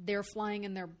they're flying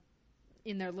in their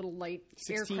little light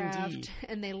 16D aircraft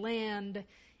and they land,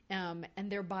 and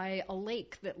they're by a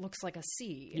lake that looks like a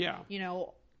sea. Yeah.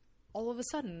 All of a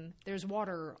sudden, there's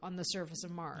water on the surface of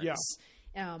Mars. Yeah.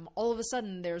 All of a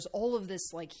sudden there's all of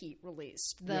this like heat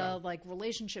released. The like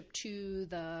relationship to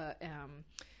the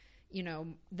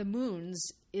the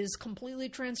moons is completely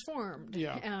transformed.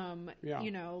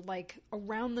 Like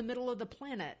around the middle of the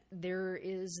planet there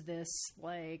is this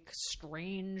like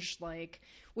strange like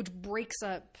which breaks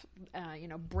up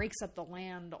the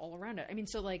land all around it. I mean,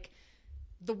 so like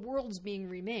the world's being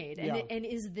remade, and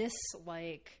is this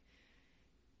like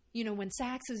when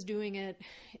Sax is doing it,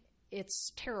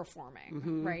 it's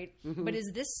terraforming, right? But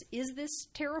is this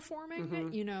terraforming?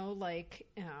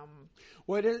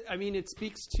 Well, it is, I mean, it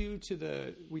speaks to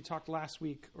we talked last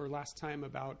week or last time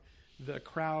about the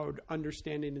crowd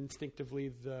understanding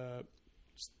instinctively the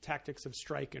tactics of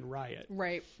strike and riot.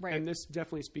 Right. And this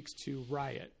definitely speaks to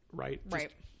riot, right? Just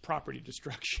property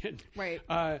destruction. Right.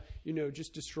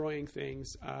 Just destroying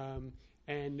things,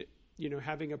 and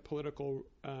having a political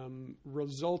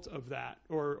result of that,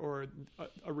 or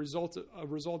a result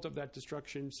of that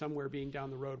destruction somewhere being down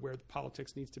the road where the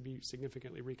politics needs to be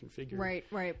significantly reconfigured,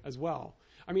 right, as well.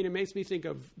 I mean, it makes me think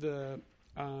of the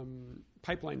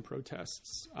pipeline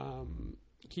protests,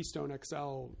 Keystone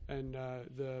XL, and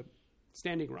the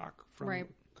Standing Rock from a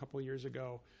couple of years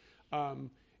ago,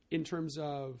 in terms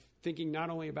of thinking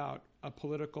not only about a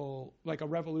political, like a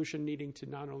revolution needing to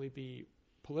not only be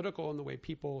political in the way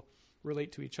people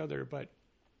relate to each other, but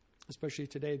especially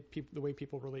today, the way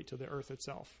people relate to the earth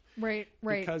itself. Right.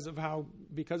 Because of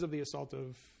the assault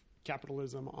of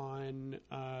capitalism on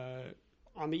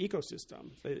the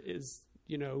ecosystem. It is,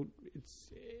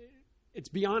 it's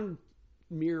beyond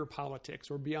mere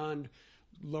politics or beyond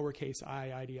lowercase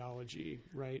I ideology,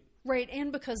 right? Right,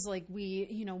 and because like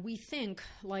we think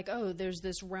like, oh, there's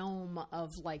this realm of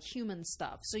like human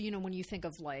stuff. So when you think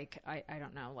of like I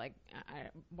don't know, like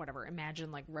whatever,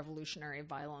 imagine like revolutionary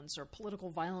violence or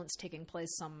political violence taking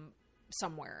place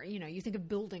somewhere. You think of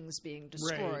buildings being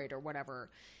destroyed or whatever.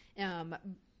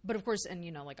 But of course, and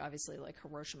like obviously like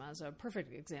Hiroshima is a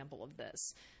perfect example of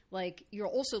this. Like you're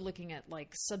also looking at like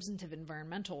substantive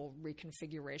environmental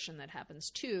reconfiguration that happens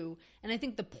too. And I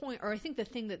think the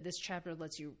thing that this chapter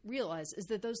lets you realize is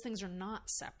that those things are not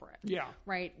separate. Yeah.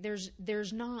 Right?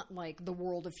 There's not like the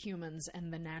world of humans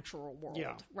and the natural world.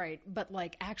 Yeah. Right? But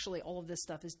like actually all of this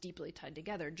stuff is deeply tied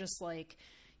together. Just like,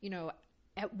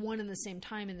 at one and the same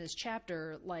time in this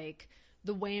chapter, like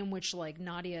the way in which like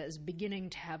Nadia is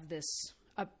beginning to have this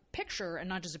a picture, and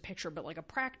not just a picture, but like a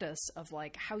practice of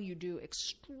like how you do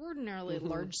extraordinarily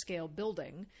large scale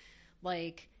building.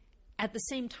 Like at the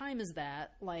same time as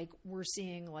that, like we're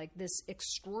seeing like this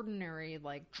extraordinary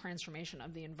like transformation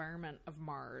of the environment of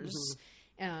Mars.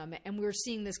 And we're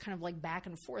seeing this kind of like back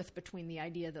and forth between the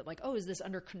idea that like, oh, is this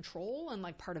under control and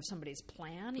like part of somebody's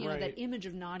plan? You know, that image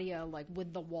of Nadia, like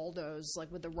with the Waldos,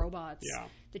 like with the robots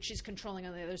that she's controlling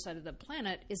on the other side of the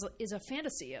planet is a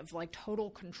fantasy of like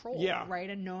total control, right?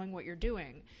 And knowing what you're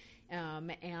doing.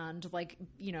 And like,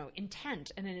 you know,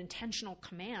 intent and an intentional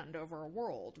command over a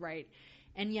world, right?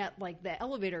 And yet like the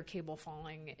elevator cable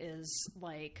falling is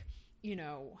like, you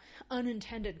know,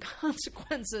 unintended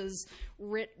consequences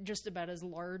writ just about as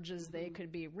large as they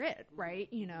could be writ, right?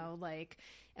 You know, like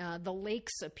the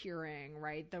lakes appearing,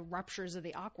 right? The ruptures of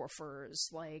the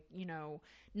aquifers, like, you know,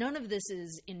 none of this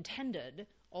is intended,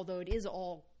 although it is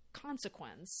all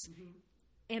consequence.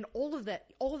 And all of that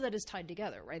is tied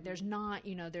together, right? There's not,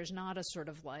 you know, there's not a sort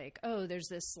of like, oh, there's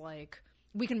this like,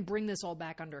 we can bring this all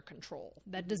back under control.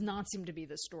 That does not seem to be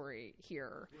the story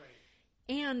here. Right.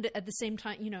 And at the same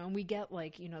time, you know, and we get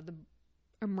like, you know, the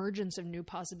emergence of new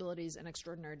possibilities and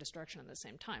extraordinary destruction at the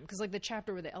same time. Because like the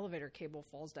chapter where the elevator cable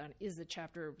falls down is the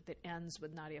chapter that ends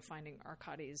with Nadia finding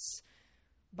Arkady's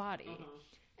body.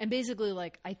 And basically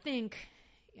like, I think,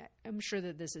 I'm sure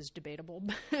that this is debatable,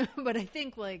 but I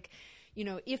think like, you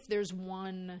know, if there's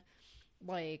one,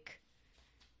 like,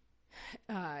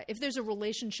 if there's a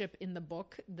relationship in the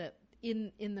book that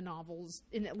in the novels,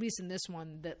 at least in this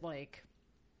one, that like,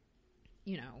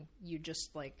 you know, you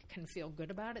just like can feel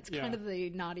good about. It's kind of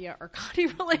the Nadia Arkady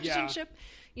relationship,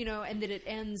 you know, and that it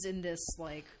ends in this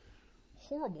like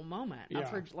horrible moment of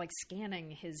her like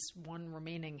scanning his one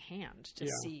remaining hand to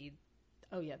see,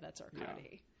 oh yeah, that's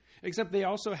Arkady. Except they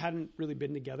also hadn't really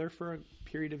been together for a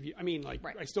period of years. I mean, like,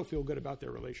 I still feel good about their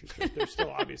relationship. They're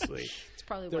still obviously... It's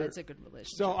probably why it's a good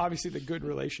relationship. Still obviously the good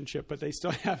relationship, but they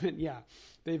still haven't,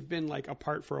 they've been, like,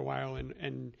 apart for a while,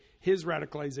 and his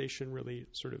radicalization really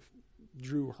sort of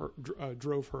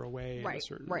drove her away in a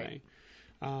certain way.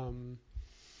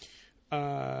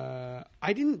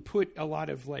 I didn't put a lot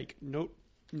of, like,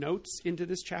 notes into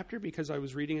this chapter because I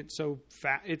was reading it so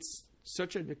fast. It's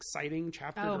such an exciting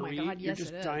chapter to read. God, You're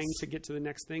just dying to get to the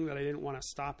next thing that I didn't want to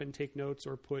stop and take notes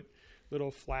or put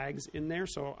little flags in there.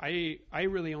 So I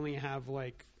really only have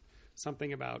like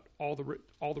something about all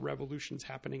the revolutions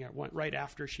happening at once right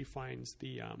after she finds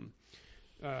the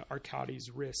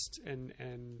Arkady's wrist and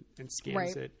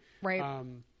scans it. Right.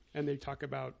 And they talk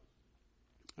about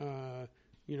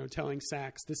you know, telling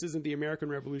Sachs, this isn't the American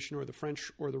Revolution or the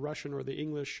French or the Russian or the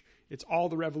English. It's all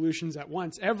the revolutions at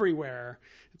once, everywhere.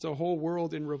 It's a whole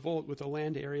world in revolt with a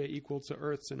land area equal to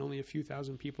Earth's, and only a few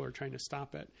thousand people are trying to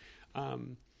stop it.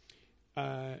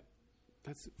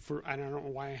 That's for, I don't know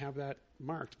why I have that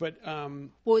marked, but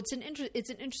well, it's an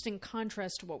interesting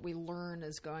contrast to what we learn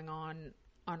is going on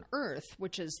Earth,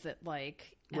 which is that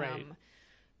like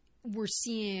we're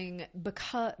seeing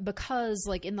because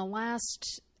like in the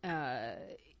last.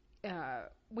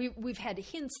 We've had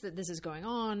hints that this is going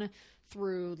on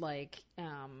through like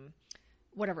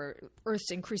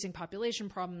Earth's increasing population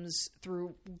problems,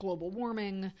 through global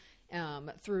warming,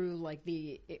 through like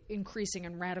the increasing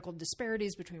and radical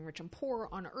disparities between rich and poor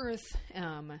on Earth,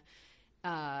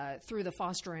 through the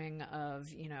fostering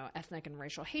of, you know, ethnic and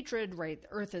racial hatred. Right,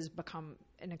 Earth has become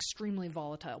an extremely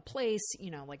volatile place.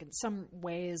 You know, like in some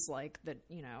ways, like that,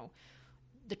 you know.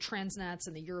 The transnats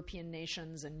and the European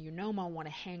nations and UNOMA want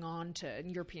to hang on to,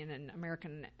 and European and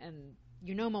American and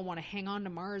UNOMA want to hang on to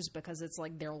Mars because it's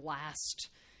like their last,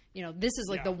 you know, this is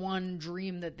like the one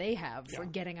dream that they have for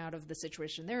getting out of the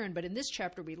situation they're in. But in this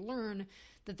chapter, we learn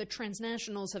that the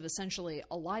transnationals have essentially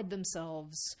allied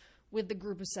themselves with the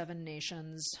Group of Seven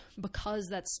nations because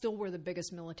that's still where the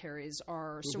biggest militaries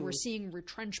are. So we're seeing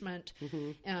retrenchment.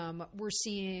 We're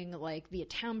seeing like the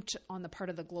attempt on the part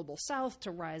of the global South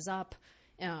to rise up.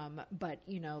 But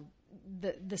you know,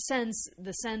 the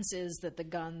sense is that the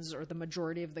guns, or the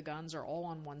majority of the guns, are all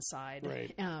on one side,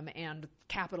 right. And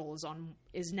capital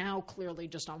is now clearly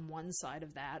just on one side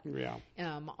of that,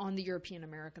 on the European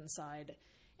American side.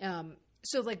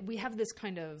 So like we have this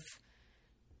kind of,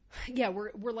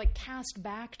 we're like cast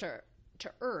back to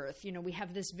Earth. You know, we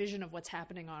have this vision of what's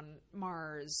happening on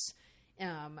Mars.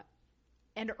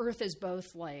 And Earth is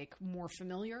both like more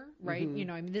familiar, right? You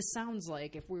know, I mean, this sounds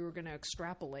like if we were going to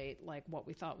extrapolate like what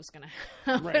we thought was going to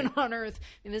happen on Earth,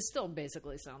 I mean, this still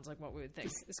basically sounds like what we would think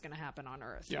is going to happen on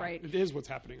Earth, right? It is what's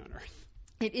happening on Earth.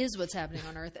 It is what's happening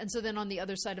on Earth. And so then on the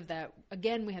other side of that,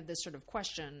 again, we have this sort of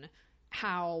question,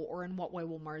 how or in what way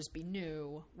will Mars be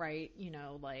new, right? You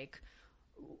know, like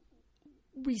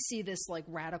we see this like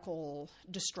radical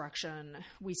destruction.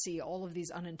 We see all of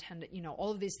these unintended, you know, all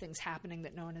of these things happening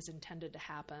that no one has intended to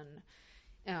happen.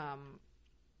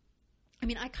 I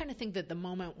mean, I kind of think that the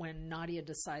moment when Nadia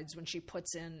decides, when she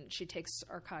takes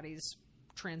Arkady's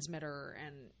transmitter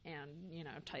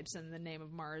and types in the name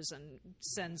of Mars and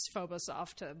sends Phobos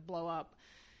off to blow up.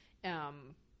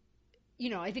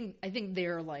 I think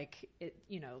they're like,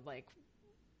 like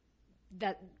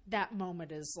that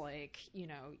moment is like,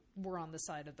 we're on the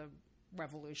side of the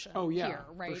revolution. Oh yeah, here,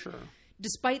 right? For sure.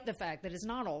 Despite the fact that it's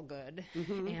not all good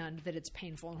and that it's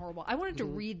painful and horrible. I wanted to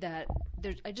read that.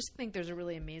 I just think there's a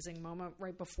really amazing moment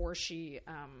right before she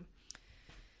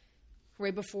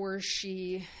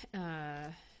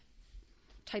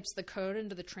types the code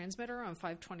into the transmitter on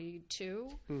 522.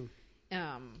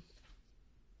 I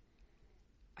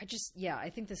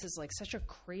think this is like such a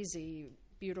crazy,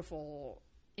 beautiful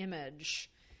image.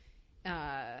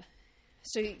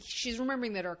 So she's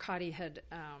remembering that Arkady had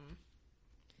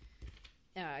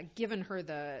given her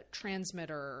the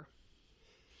transmitter,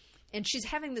 and she's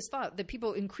having this thought that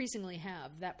people increasingly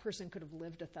have: that person could have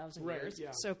lived 1,000 years,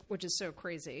 so which is so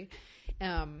crazy.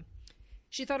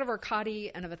 She thought of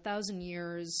Arkady and of 1,000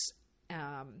 years,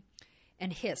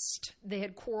 and hissed. They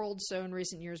had quarreled so in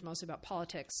recent years, mostly about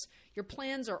politics. Your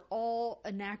plans are all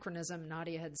anachronism,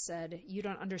 Nadia had said. You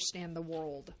don't understand the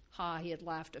world. Ha, he had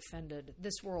laughed, offended.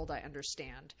 This world I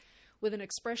understand. With an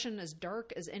expression as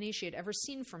dark as any she had ever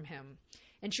seen from him.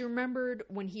 And she remembered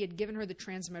when he had given her the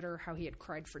transmitter, how he had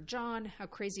cried for John, how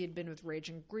crazy he had been with rage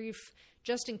and grief.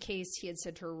 Just in case, he had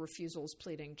said to her refusals,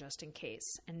 pleading just in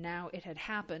case. And now it had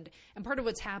happened. And part of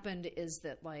what's happened is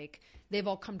that, like, they've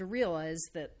all come to realize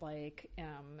that, like,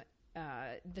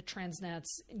 the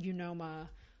Transnets, Unoma,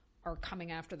 are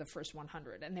coming after the first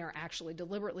 100. And they're actually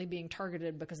deliberately being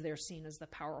targeted because they're seen as the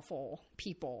powerful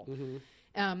people.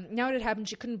 Now it had happened.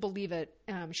 She couldn't believe it.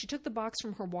 She took the box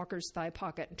from her walker's thigh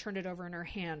pocket and turned it over in her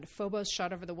hand. Phobos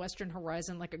shot over the western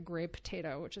horizon like a gray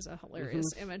potato, which is a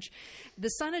hilarious image. The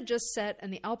sun had just set,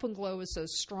 and the alpenglow was so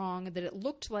strong that it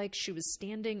looked like she was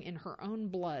standing in her own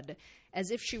blood, as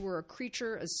if she were a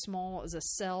creature as small as a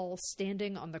cell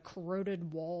standing on the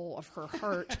corroded wall of her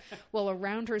heart, while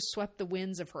around her swept the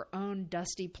winds of her own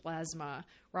dusty plasma.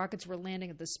 Rockets were landing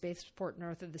at the spaceport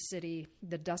north of the city.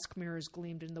 The dusk mirrors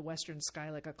gleamed in the western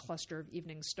sky like a cluster of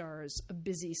evening stars, a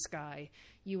busy sky.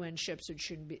 UN ships would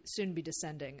soon be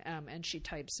descending. And she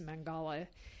types Mangala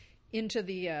into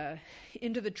the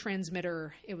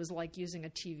transmitter. It was like using a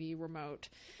TV remote.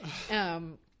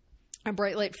 A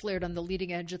bright light flared on the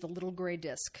leading edge of the little gray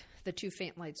disk. The two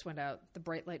faint lights went out. The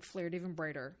bright light flared even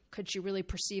brighter. Could she really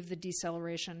perceive the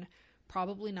deceleration?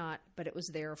 Probably not, but it was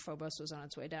there. Phobos was on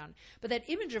its way down. But that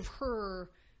image of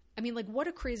her, I mean, like, what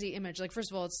a crazy image. Like,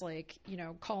 first of all, it's like,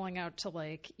 calling out to,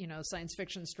 like, science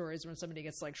fiction stories when somebody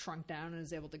gets, like, shrunk down and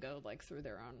is able to go, like, through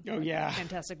their own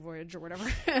fantastic voyage or whatever.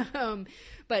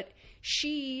 But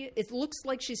it looks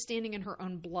like she's standing in her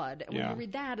own blood. And when you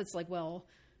read that, it's like, well,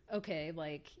 okay,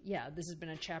 like, this has been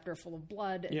a chapter full of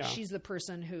blood, and she's the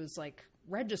person who's, like,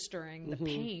 registering the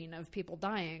pain of people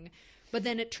dying. But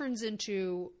then it turns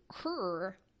into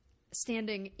her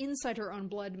standing inside her own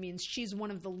blood means she's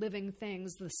one of the living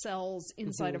things, the cells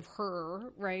inside of her,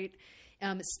 right?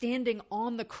 Standing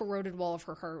on the corroded wall of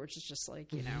her heart, which is just like,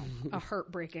 a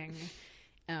heartbreaking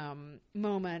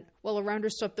moment, while around her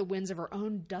swept the winds of her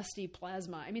own dusty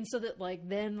plasma. I mean, so that, like,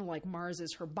 then, like, Mars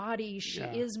is her body. She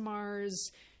is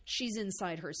Mars. She's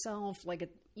inside herself, like,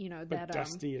 but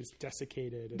dusty is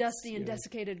desiccated. Dusty and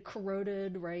desiccated,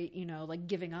 corroded, right? Like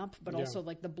giving up, but also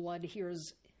like the blood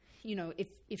here's,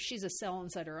 if she's a cell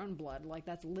inside her own blood, like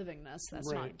that's livingness.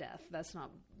 That's not death. That's not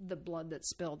the blood that's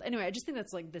spilled. Anyway, I just think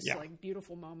that's like this like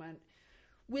beautiful moment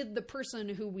with the person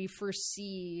who we first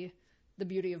see the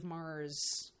beauty of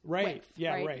Mars. Right.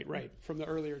 Right. From the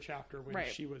earlier chapter when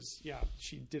she was,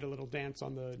 she did a little dance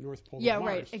on the North Pole of Mars. Yeah,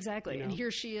 right. Exactly. And here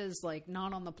she is, like,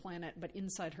 not on the planet, but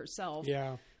inside herself.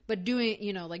 Yeah. But doing,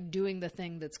 like, doing the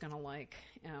thing that's going to, like,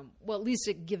 at least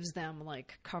it gives them,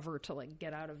 like, cover to, like,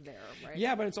 get out of there, right?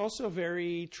 Yeah, but it's also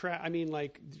very,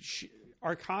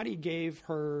 Arkady gave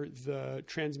her the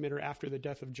transmitter after the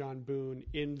death of John Boone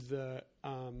in the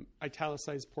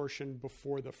italicized portion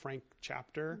before the Frank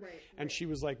chapter, and she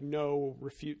was like,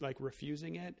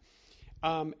 refusing it.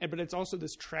 But it's also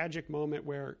this tragic moment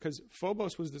where, because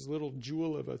Phobos was this little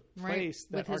jewel of a place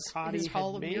that Arkady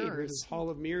had made with his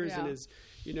hall of mirrors and his,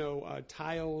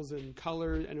 tiles and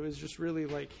colors, and it was just really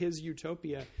like his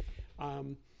utopia.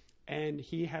 And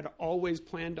he had always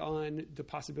planned on the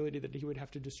possibility that he would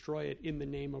have to destroy it in the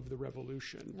name of the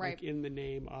revolution, like in the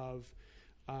name of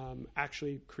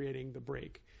actually creating the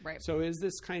break. Right. So is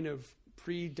this kind of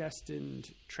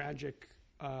predestined, tragic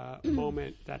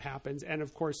moment that happens? And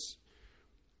of course,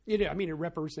 it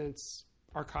represents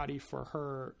Arkady for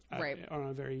her on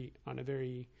a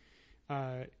very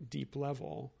deep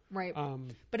level. Right.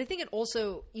 But I think it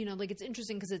also, like, it's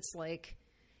interesting because it's like,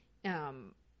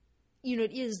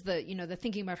 it is the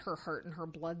thinking about her heart and her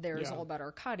blood there is all about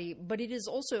Arkady, but it is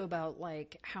also about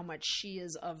like how much she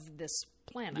is of this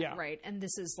planet, right? And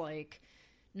this is like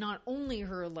not only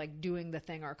her like doing the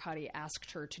thing Arkady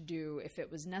asked her to do if it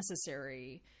was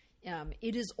necessary.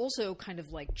 It is also kind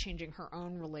of like changing her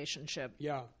own relationship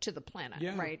to the planet,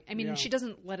 right? I mean, she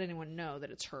doesn't let anyone know that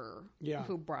it's her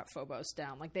who brought Phobos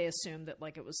down. Like they assumed that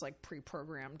like it was like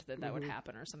pre-programmed that would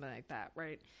happen or something like that,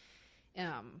 right?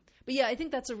 But yeah, I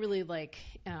think that's a really like,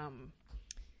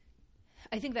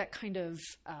 I think that kind of,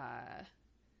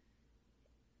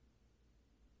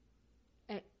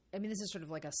 I mean, this is sort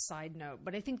of like a side note,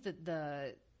 but I think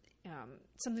that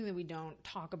something that we don't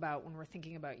talk about when we're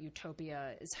thinking about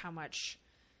utopia is how much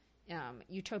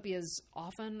utopias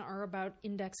often are about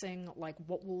indexing like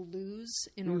what we'll lose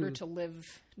in order to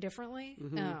live differently.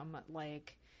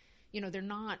 Like, they're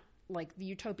not like the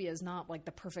utopia is not like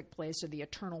the perfect place or the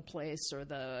eternal place or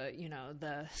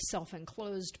the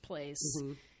self-enclosed place.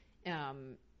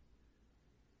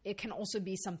 It can also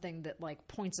be something that like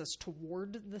points us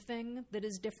toward the thing that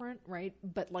is different, right?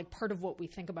 But like part of what we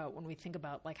think about when we think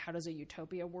about like how does a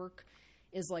utopia work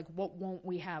is like what won't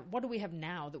we have? What do we have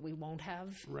now that we won't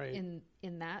have in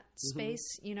that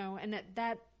space? And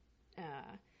that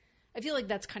I feel like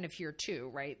that's kind of here too,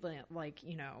 right? Like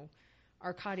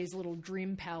Arkady's little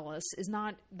dream palace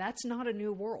that's not a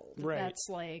new world. Right. That's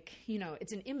like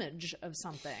it's an image of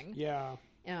something. Yeah.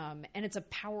 And it's a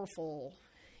powerful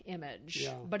image,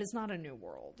 but it's not a new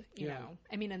world, you know.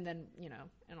 I mean, and then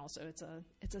and also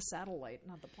it's a satellite,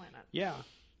 not the planet. Yeah,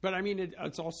 but I mean,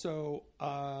 it's also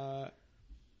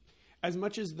as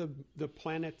much as the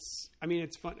planets. I mean,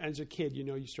 it's fun as a kid.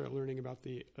 You start learning about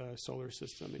the solar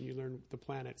system, and you learn the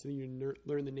planets, and you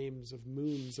learn the names of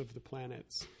moons of the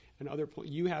planets and other.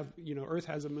 You have Earth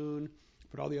has a moon,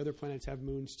 but all the other planets have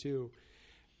moons too.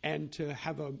 And to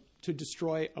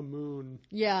destroy a moon.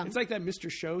 Yeah. It's like that Mr.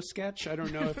 Show sketch. I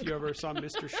don't know if you ever saw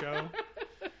Mr. Show.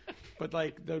 But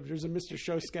like there's a Mr.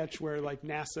 Show sketch where like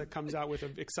NASA comes out with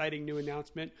an exciting new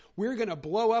announcement. We're going to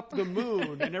blow up the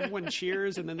moon. And everyone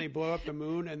cheers and then they blow up the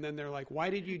moon. And then they're like,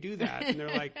 why did you do that? And they're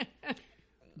like,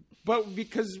 but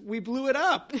because we blew it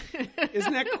up.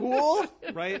 Isn't that cool?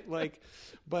 Right? Like,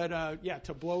 but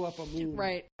to blow up a moon.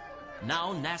 Right.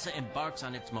 Now NASA embarks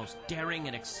on its most daring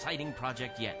and exciting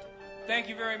project yet. Thank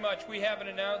you very much. We have an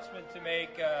announcement to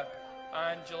make.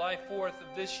 On July 4th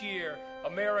of this year,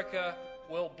 America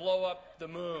will blow up the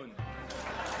moon.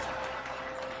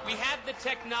 We have the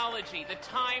technology. The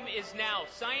time is now.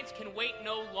 Science can wait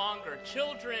no longer.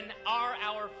 Children are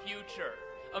our future.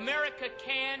 America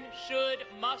can, should,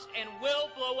 must, and will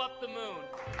blow up the moon.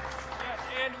 Yes,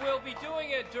 and we'll be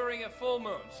doing it during a full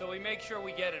moon, so we make sure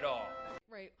we get it all.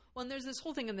 Right. Well, and there's this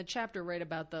whole thing in the chapter, right,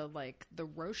 about the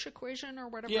Roche equation or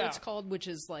whatever it's called, which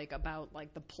is like about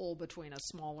like the pull between a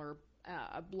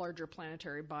larger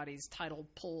planetary body's tidal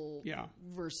pull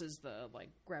versus the like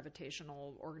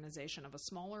gravitational organization of a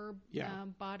smaller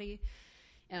body.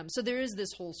 So there is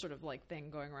this whole sort of like thing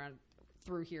going around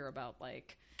through here about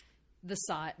like the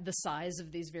size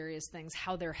of these various things,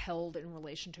 how they're held in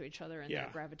relation to each other in their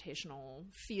gravitational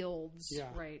fields,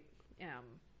 right?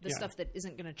 The stuff that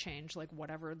isn't going to change, like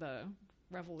whatever the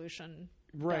revolution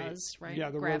does, right?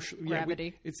 Yeah, Roche,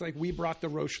 gravity. It's like we brought the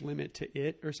Roche limit to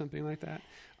it or something like that.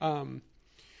 Go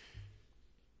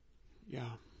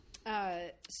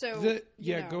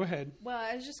ahead. Well,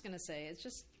 I was just going to say,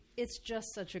 it's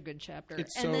just such a good chapter.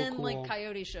 It's and so then cool. Like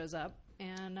Coyote shows up.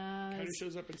 And Coyote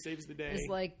shows up and saves the day. It's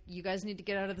like, you guys need to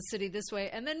get out of the city this way.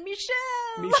 And then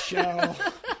Michel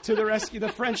to the rescue, the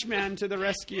Frenchman to the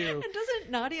rescue. And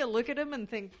doesn't Nadia look at him and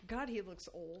think, God, he looks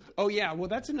old? Oh, yeah. Well,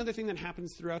 that's another thing that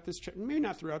happens throughout this chapter. Maybe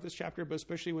not throughout this chapter, but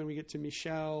especially when we get to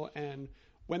Michel and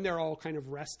when they're all kind of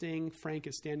resting. Frank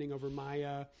is standing over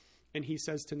Maya. And he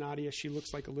says to Nadia, she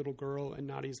looks like a little girl. And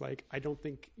Nadia's like, I don't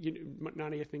think,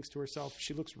 Nadia thinks to herself,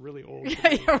 she looks really old.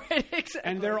 Right, exactly.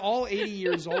 And they're all 80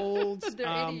 years old. They're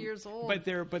 80 years old. But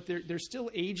they're still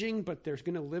aging, but they're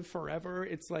going to live forever.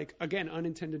 It's like, again,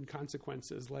 unintended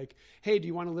consequences. Like, hey, do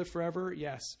you want to live forever?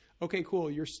 Yes. Okay,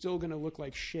 cool. You're still going to look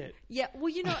like shit. Yeah.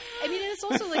 Well, I mean, it's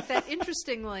also like that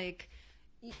interesting, like,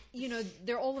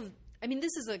 they're all of, I mean,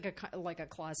 this is like a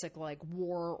classic like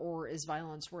war or is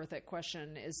violence worth it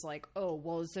question is like, oh,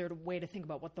 well, is there a way to think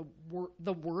about what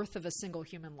the worth of a single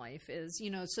human life is?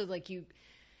 So like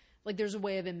there's a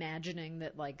way of imagining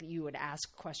that like you would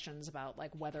ask questions about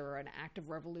like whether an act of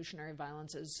revolutionary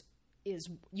violence is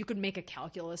you could make a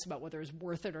calculus about whether it's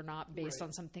worth it or not based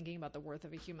on some thinking about the worth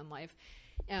of a human life.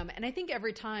 And I think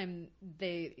every time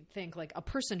they think like a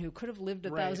person who could have lived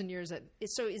 1,000 years,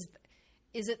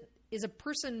 is it is a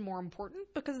person more important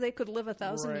because they could live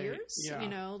 1,000 years? Yeah. You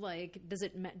know, like, does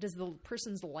the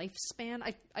person's lifespan?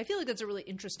 I feel like that's a really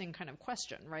interesting kind of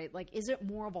question, right? Like, is it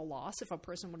more of a loss if a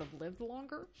person would have lived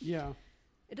longer? Yeah.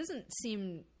 It doesn't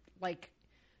seem like,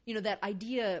 you know, that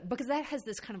idea, because that has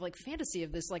this kind of like fantasy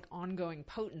of this like ongoing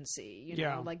potency, you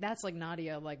know, like that's like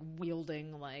Nadia like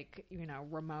wielding like, you know,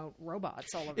 remote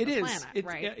robots all over the planet,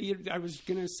 right? I was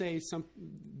going to say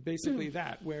basically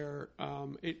that where,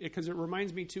 because it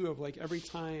reminds me too of like every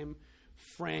time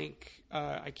Frank,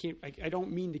 I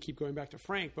don't mean to keep going back to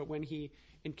Frank, but when he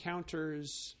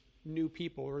encounters new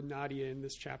people, or Nadia in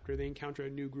this chapter, they encounter a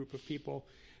new group of people.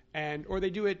 Or they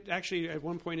do it actually at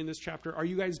one point in this chapter. Are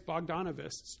you guys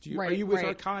Bogdanovists? Are you with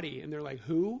Arkady? And they're like,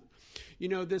 who? You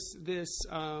know, this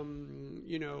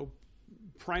you know,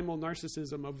 primal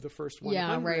narcissism of the first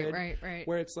 100. Right.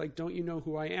 Where it's like, don't you know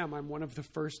who I am? I'm one of the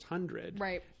first 100.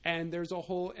 Right. And there's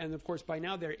and of course by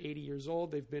now they're 80 years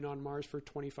old. They've been on Mars for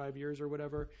 25 years or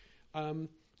whatever.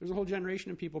 There's a whole generation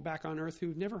of people back on Earth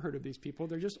who've never heard of these people.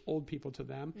 They're just old people to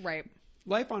them. Right.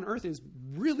 Life on Earth is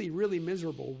really, really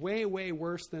miserable, way, way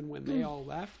worse than when they all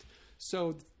left.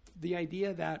 So the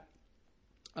idea that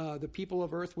the people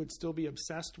of Earth would still be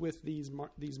obsessed with these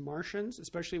Martians,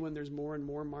 especially when there's more and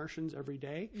more Martians every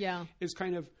day, is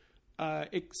kind of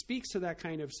it speaks to that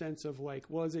kind of sense of like,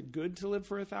 well, is it good to live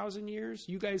for 1,000 years?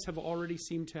 You guys have already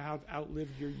seemed to have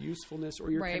outlived your usefulness or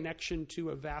your connection to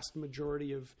a vast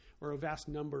majority of, or a vast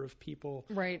number of people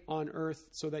on Earth,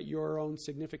 so that your own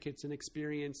significance and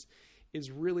experience is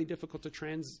really difficult to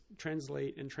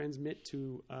translate and transmit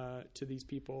to these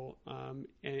people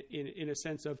in a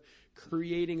sense of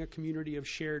creating a community of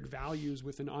shared values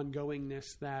with an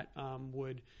ongoingness that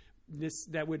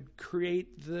would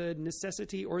create the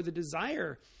necessity or the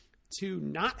desire to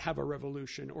not have a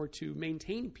revolution or to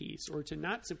maintain peace or to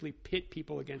not simply pit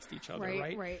people against each other,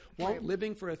 right? Won't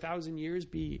living for 1,000 years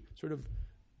be sort of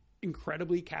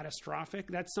incredibly catastrophic?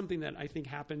 That's something that I think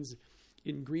happens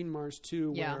in Green Mars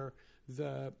too, where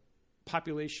the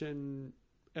population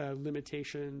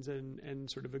limitations and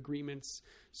sort of agreements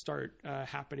start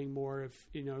happening more.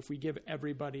 If we give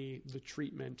everybody the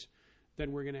treatment,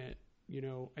 then we're going to, you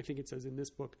know, I think it says in this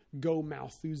book, go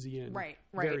Malthusian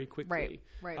very quickly.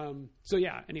 Right. So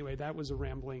yeah, anyway, that was a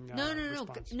rambling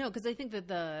response. No, because I think that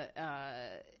the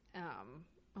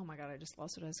oh my God, I just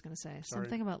lost what I was going to say. Sorry.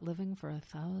 Something about living for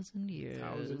 1,000 years.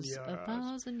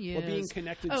 1,000 years. Well, being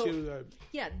connected to the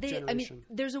generation. I mean,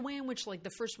 there's a way in which, like, the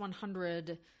first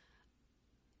 100,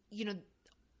 you know,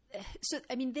 so,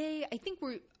 I mean, I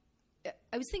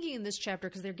was thinking in this chapter,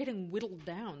 because they're getting whittled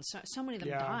down. So many of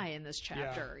them die in this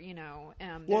chapter, you know.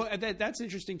 Well, that's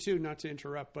interesting, too, not to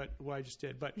interrupt, but I just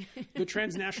did. But the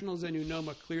transnationals in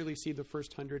Unoma clearly see the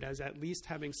first 100 as at least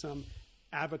having some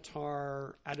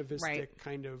atavistic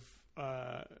kind of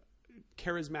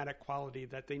charismatic quality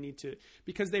that they need to,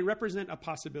 because they represent a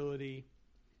possibility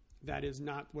that is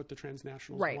not what the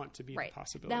transnationals want to be the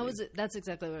possibility. That's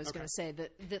exactly what I was going to say.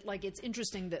 That like, it's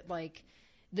interesting that like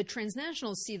the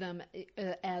transnationals see them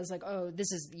as like, oh,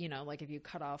 this is, you know, like if you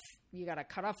got to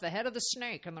cut off the head of the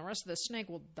snake and the rest of the snake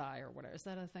will die or whatever. Is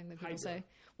that a thing that people say?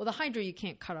 Well, the Hydra you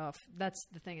can't cut off. That's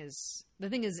the thing is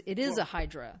it is a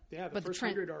Hydra. Yeah, the first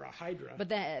 100 are a Hydra. But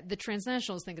the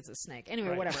transnationals think it's a snake.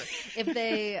 Anyway, whatever. If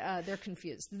they're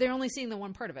confused. They're only seeing the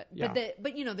one part of it. Yeah.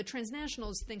 But you know, the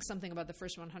transnationals think something about the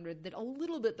first 100 that a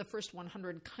little bit the first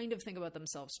 100 kind of think about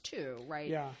themselves too, right?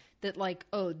 Yeah. That like,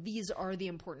 oh, these are the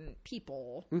important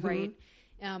people, right?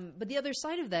 But the other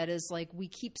side of that is like we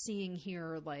keep seeing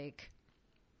here like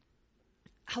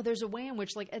how there's a way in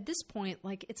which like at this point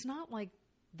like it's not like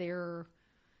their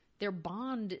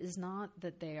bond is not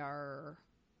that they are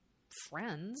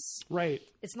friends. Right.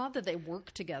 It's not that they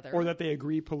work together. Or that they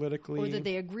agree politically. Or that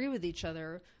they agree with each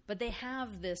other. But they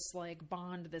have this like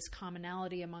bond, this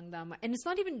commonality among them. And it's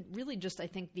not even really just, I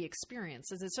think, the experience.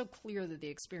 It's so clear that the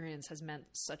experience has meant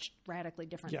such radically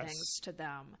different things to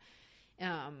them.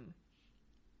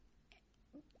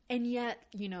 And yet,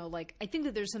 you know, like, I think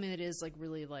that there's something that is like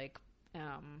really like,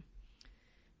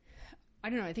 I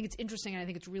don't know. I think it's interesting, and I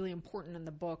think it's really important in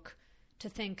the book to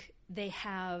think they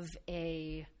have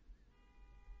a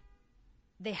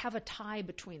tie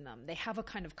between them. They have a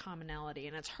kind of commonality,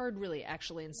 and it's hard, really,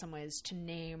 actually, in some ways, to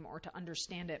name or to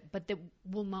understand it, but that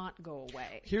will not go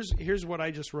away. Here's what I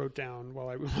just wrote down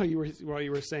while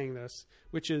you were saying this,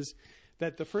 which is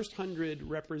that the first 100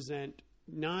 represent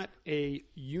not a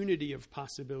unity of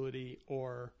possibility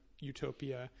or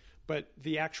utopia, but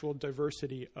the actual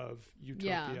diversity of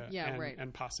utopia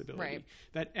and possibility. Right.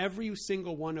 That every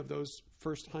single one of those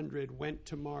first 100 went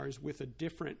to Mars with a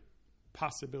different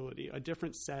possibility, a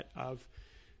different set of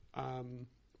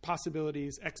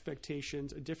possibilities,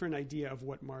 expectations, a different idea of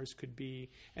what Mars could be,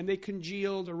 and they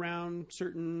congealed around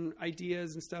certain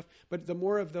ideas and stuff. But the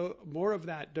more of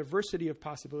that diversity of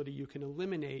possibility you can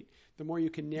eliminate, the more you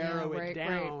can narrow it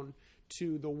down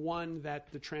to the one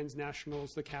that the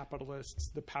transnationals, the capitalists,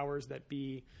 the powers that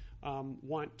be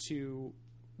want to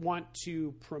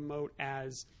promote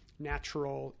as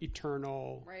natural,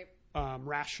 eternal,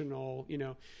 rational,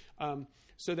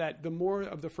 so that the more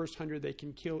of the first 100 they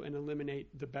can kill and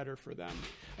eliminate, the better for them.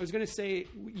 I was going to say,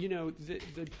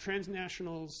 the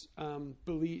transnationals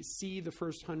see the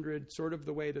first 100 sort of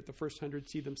the way that the first 100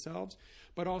 see themselves,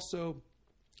 but also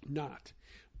not.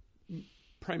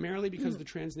 Primarily because the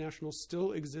transnationals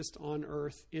still exist on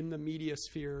Earth in the media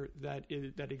sphere that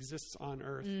exists on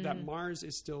Earth, that Mars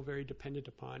is still very dependent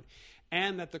upon,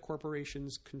 and that the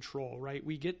corporations control, right?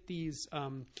 We get these,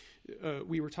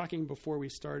 we were talking before we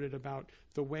started about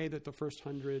the way that the first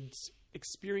 100's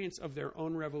experience of their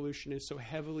own revolution is so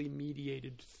heavily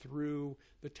mediated through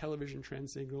the television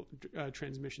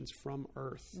transmissions from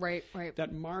Earth. Right.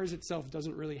 That Mars itself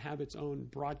doesn't really have its own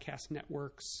broadcast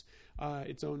networks,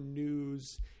 its own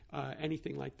news,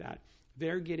 anything like that.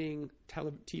 They're getting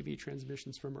TV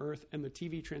transmissions from Earth, and the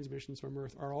TV transmissions from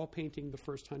Earth are all painting the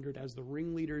first 100 as the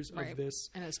ringleaders of this,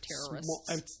 and as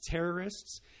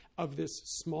terrorists, of this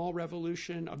small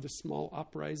revolution, of the small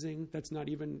uprising doesn't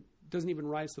even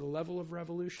rise to the level of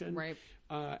revolution. Right.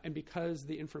 And because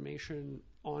the information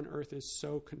on Earth is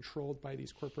so controlled by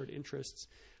these corporate interests,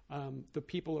 the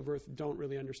people of Earth don't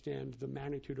really understand the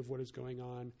magnitude of what is going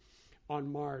on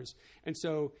Mars. And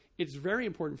so it's very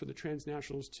important for the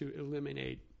transnationals to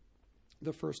eliminate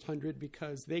the first 100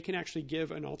 because they can actually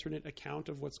give an alternate account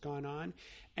of what's gone on,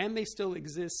 and they still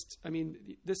exist. I mean,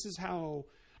 this is how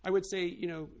I would say,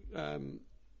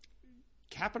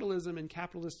 capitalism and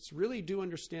capitalists really do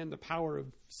understand the power of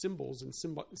symbols and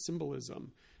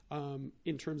symbolism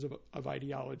in terms of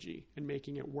ideology and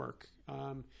making it work,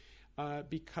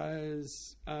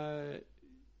 because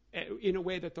in a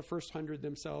way that the first 100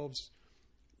 themselves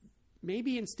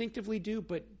maybe instinctively do,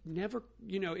 but never,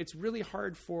 it's really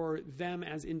hard for them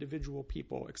as individual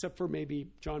people, except for maybe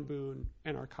John Boone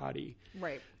and Arkady.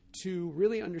 Right. To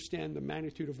really understand the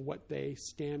magnitude of what they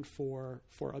stand for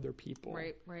other people.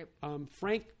 Right.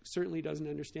 Frank certainly doesn't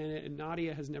understand it, and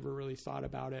Nadia has never really thought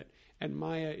about it, and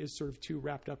Maya is sort of too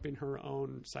wrapped up in her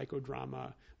own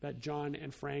psychodrama that John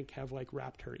and Frank have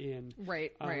wrapped her in.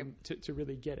 To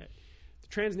really get it. The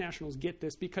transnationals get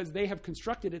this because they have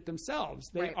constructed it themselves.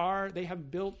 They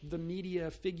have built the media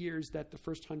figures that the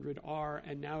first 100 are,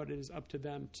 and now it is up to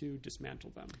them to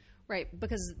dismantle them. Right,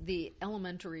 because the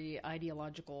elementary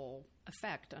ideological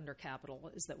effect under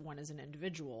capital is that one is an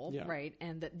individual, right?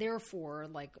 And that therefore,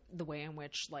 the way in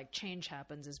which change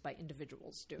happens is by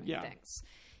individuals doing things.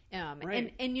 And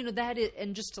that is,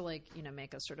 and just to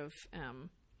make a sort of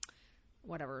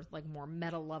more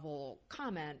meta level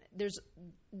comment, this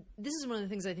is one of the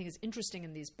things I think is interesting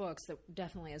in these books that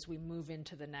definitely as we move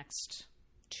into the next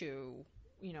two,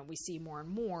 we see more and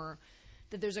more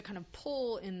that there's a kind of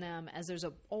pull in them, as there's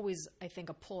always, I think,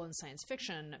 a pull in science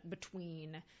fiction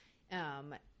between,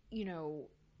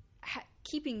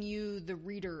 keeping you, the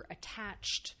reader,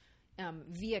 attached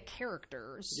via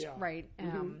characters, right?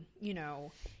 And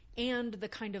the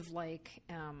kind of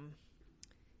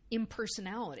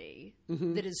impersonality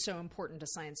that is so important to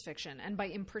science fiction. And by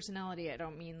impersonality, I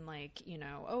don't mean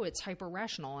it's hyper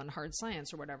rational and hard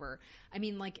science or whatever. I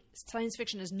mean science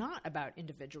fiction is not about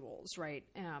individuals, right?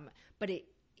 But it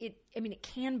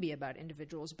can be about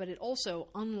individuals, but it also,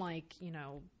 unlike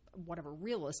whatever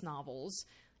realist novels,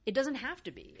 it doesn't have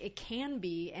to be. It can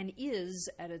be and is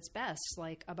at its best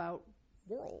about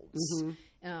worlds,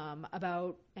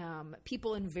 about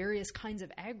people in various kinds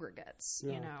of aggregates,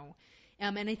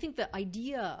 and I think the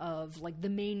idea of the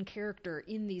main character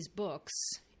in these books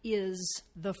is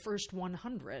the first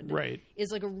 100, right?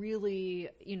 Is a really,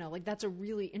 that's a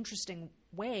really interesting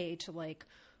way to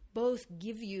both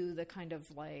give you the kind of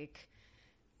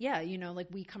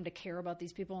we come to care about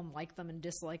these people and like them and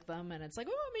dislike them, and it's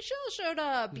oh, Michel showed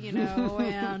up, and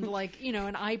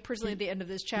and I personally at the end of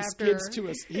this chapter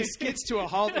he skids to a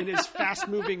halt in his fast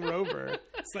moving rover.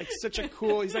 It's such a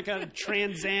cool. He's like a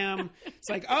Trans Am. It's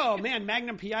oh man,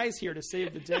 Magnum PI is here to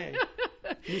save the day.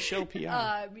 Michel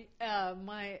PI.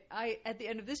 At the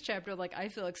end of this chapter, I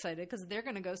feel excited because they're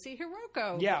going to go see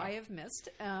Hiroko. Yeah, who I have missed.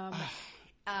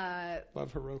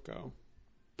 Love Hiroko.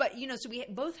 But, so we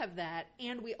both have that,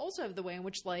 and we also have the way in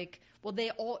which, they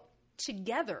all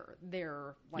together,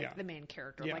 they're, the main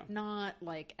character, not,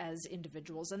 as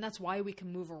individuals. And that's why we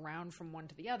can move around from one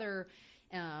to the other.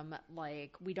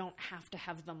 Like, we don't have to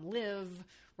have them live,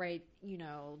 right? You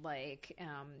know, like,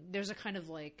 there's a kind of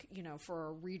like, you know, for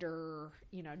a reader,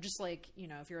 you know, just like, you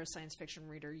know, if you're a science fiction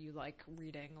reader, you like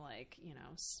reading like, you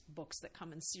know, books that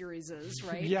come in series,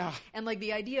 right? Yeah. And like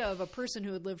the idea of a person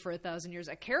who would live for 1,000 years,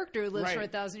 a character who lives Right. for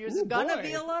 1,000 years, Ooh, there's gonna boy.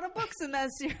 be a lot of books in that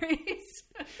series.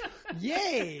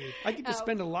 Yay! I get to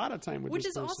spend a lot of time with Which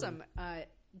this is person. awesome.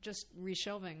 Just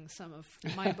reshelving some of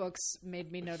my books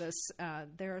made me notice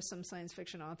there are some science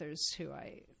fiction authors who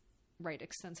I write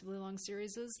extensively long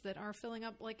series that are filling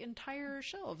up like entire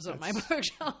shelves of my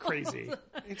bookshelf. Crazy.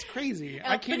 It's crazy.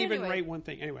 I can't even anyway, write one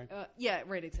thing. Anyway. Yeah,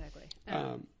 right, exactly.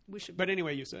 We should. But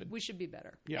anyway, you said. We should be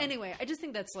better. Yeah. Anyway, I just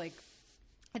think that's like,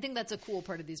 I think that's a cool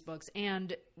part of these books,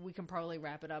 and we can probably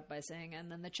wrap it up by saying, and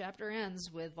then the chapter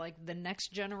ends with like the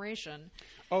next generation.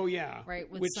 Oh yeah, right.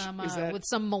 With Which, with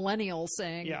some millennial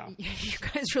saying, Yeah. "You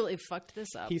guys really fucked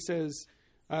this up." He says,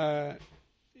 "Yeah,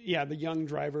 the young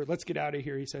driver, let's get out of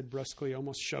here." He said brusquely,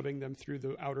 almost shoving them through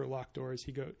the outer locked doors.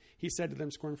 He said to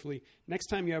them scornfully, "Next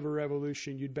time you have a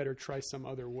revolution, you'd better try some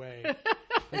other way."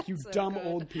 Like, you So dumb good.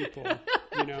 old people,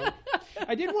 you know.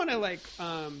 I did want to like,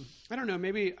 I don't know,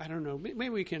 maybe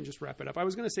we can just wrap it up. I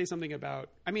was going to say something about,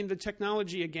 I mean, the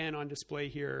technology again on display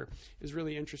here is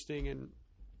really interesting, and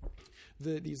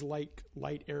these light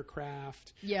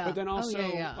aircraft. Yeah. But then also,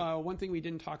 yeah. one thing we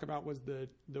didn't talk about was the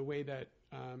way that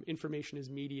information is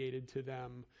mediated to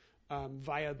them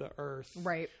via the Earth.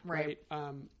 Right.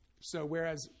 So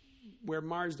where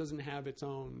Mars doesn't have its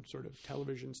own sort of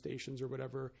television stations or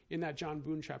whatever, in that John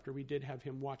Boone chapter, we did have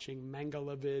him watching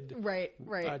Mangalavid Right.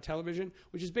 television,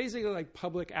 which is basically like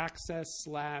public access /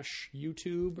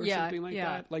 YouTube or something like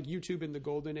that. Like YouTube in the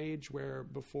golden age, where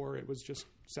before it was just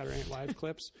Saturday Night Live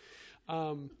clips.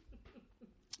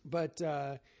 But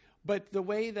the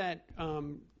way that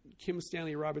Kim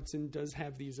Stanley Robinson does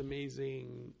have these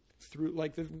amazing through,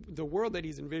 like the world that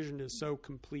he's envisioned is so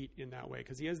complete in that way,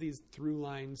 because he has these through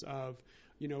lines of,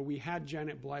 you know, we had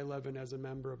Janet Blyleven as a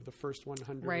member of the first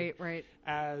 100, Right.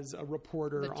 as a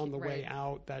reporter on the way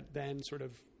out, that then sort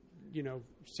of, you know,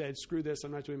 said, screw this, I'm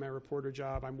not doing my reporter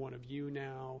job, I'm one of you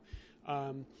now.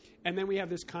 And then we have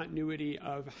this continuity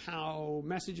of how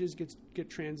messages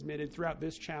get transmitted throughout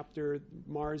this chapter.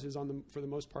 Mars is for the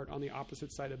most part on the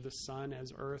opposite side of the sun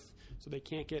as Earth, so they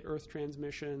can't get Earth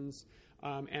transmissions,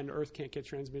 and Earth can't get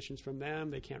transmissions from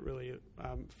them. They can't really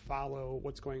follow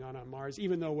what's going on Mars,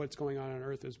 even though what's going on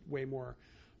Earth is way more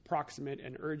proximate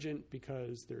and urgent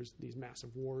because there's these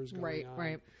massive wars going on.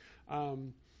 Right.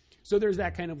 So there's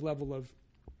that kind of level of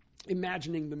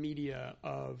imagining the media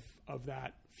of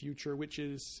that future, which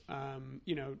is,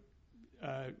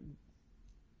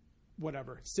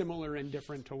 whatever, similar and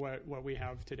different to what we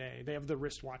have today. They have the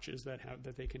wristwatches that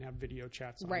they can have video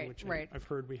chats on, which I've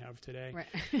heard we have today. Right.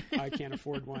 I can't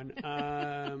afford one.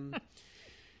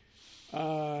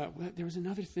 There was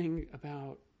another thing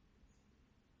about.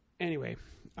 Anyway,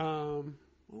 what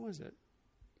was it?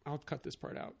 I'll cut this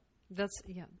part out. That's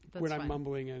when fine. I'm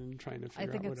mumbling and trying to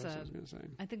figure out what else I was going to say.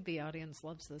 I think the audience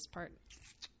loves this part.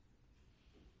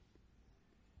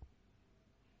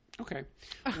 Okay.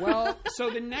 Well, so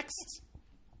the next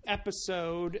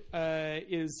episode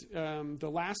is the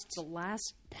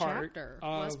last part chapter,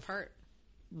 of last part.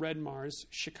 Red Mars,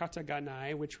 Shikata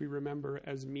Ganai, which we remember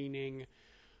as meaning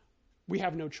we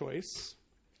have no choice,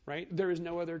 right? There is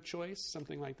no other choice,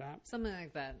 something like that. Something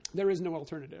like that. There is no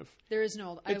alternative. There is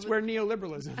no... It's where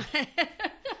neoliberalism...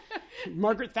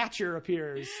 Margaret Thatcher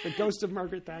appears, the ghost of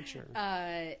Margaret Thatcher.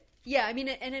 Yeah, I mean,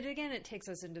 it takes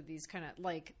us into these kind of,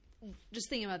 like... Just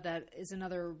thinking about that is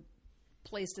another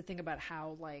place to think about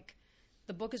how, like,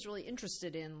 the book is really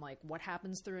interested in, like, what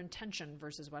happens through intention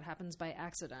versus what happens by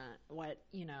accident. What,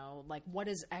 you know, like, what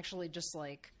is actually just,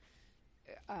 like,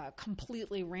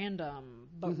 completely random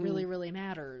but really, really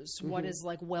matters. What is,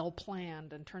 like,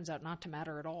 well-planned and turns out not to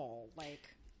matter at all.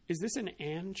 Like... Is this an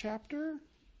Anne chapter?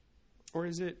 Or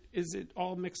is it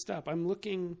all mixed up? I'm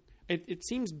looking... It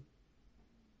seems...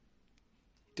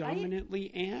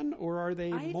 dominantly Anne, or are they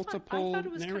multiple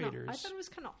narrators? I thought it was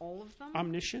kind of all of them.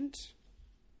 Omniscient?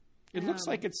 It looks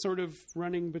like it's sort of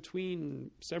running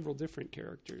between several different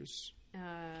characters.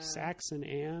 Sax and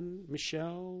Anne,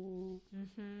 Michelle.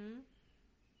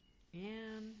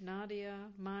 Anne, Nadia,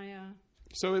 Maya.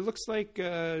 So it looks like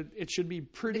it should be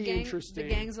pretty interesting.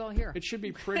 The gang's all here. It should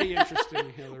be pretty interesting,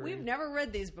 Hillary. We've never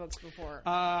read these books before.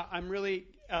 I'm really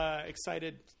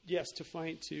excited,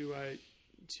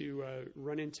 to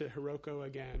run into Hiroko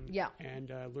again,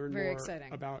 and learn more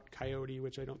about Coyote,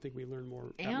 which I don't think we learn much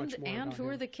more and who him.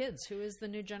 are the kids? Who is the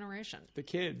new generation? The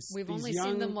kids. We've only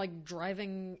seen them like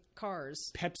driving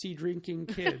cars, Pepsi drinking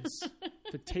kids.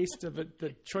 the taste of it,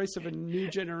 the choice of a new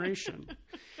generation.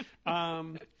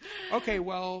 Okay,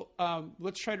 well,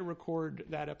 let's try to record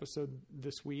that episode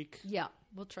this week. Yeah,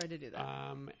 we'll try to do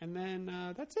that. And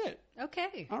then that's it.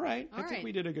 Okay. All right. I think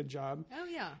we did a good job. Oh,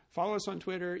 yeah. Follow us on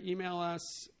Twitter. Email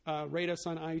us. Rate us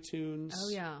on iTunes. Oh,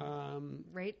 yeah.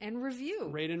 Rate and review.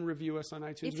 Rate and review us on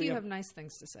iTunes. If you have nice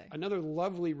things to say. Another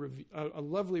lovely review, a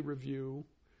lovely review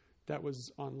that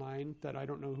was online that I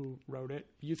don't know who wrote it.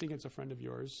 You think it's a friend of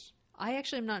yours. I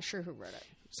actually am not sure who wrote it.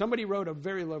 Somebody wrote a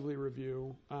very lovely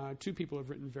review. 2 people have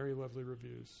written very lovely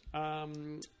reviews.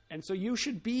 And so you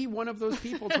should be one of those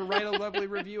people to write a lovely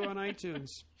review on iTunes.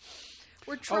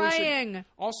 We're trying.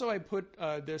 Also, I put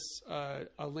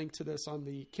a link to this on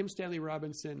the Kim Stanley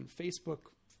Robinson Facebook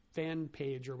fan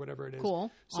page or whatever it is.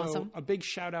 Cool. So awesome. A big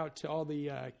shout out to all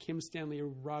the Kim Stanley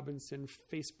Robinson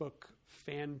Facebook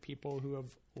fan people who have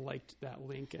liked that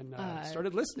link and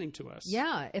started listening to us.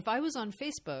 Yeah. If I was on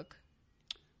Facebook,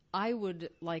 I would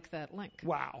like that link.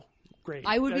 Wow. Great.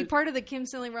 I would be part of the Kim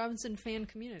Stanley Robinson fan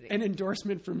community. An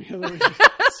endorsement from Hillary.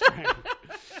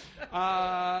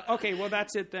 Okay, well,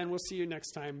 that's it then. We'll see you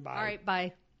next time. Bye. All right,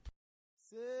 bye.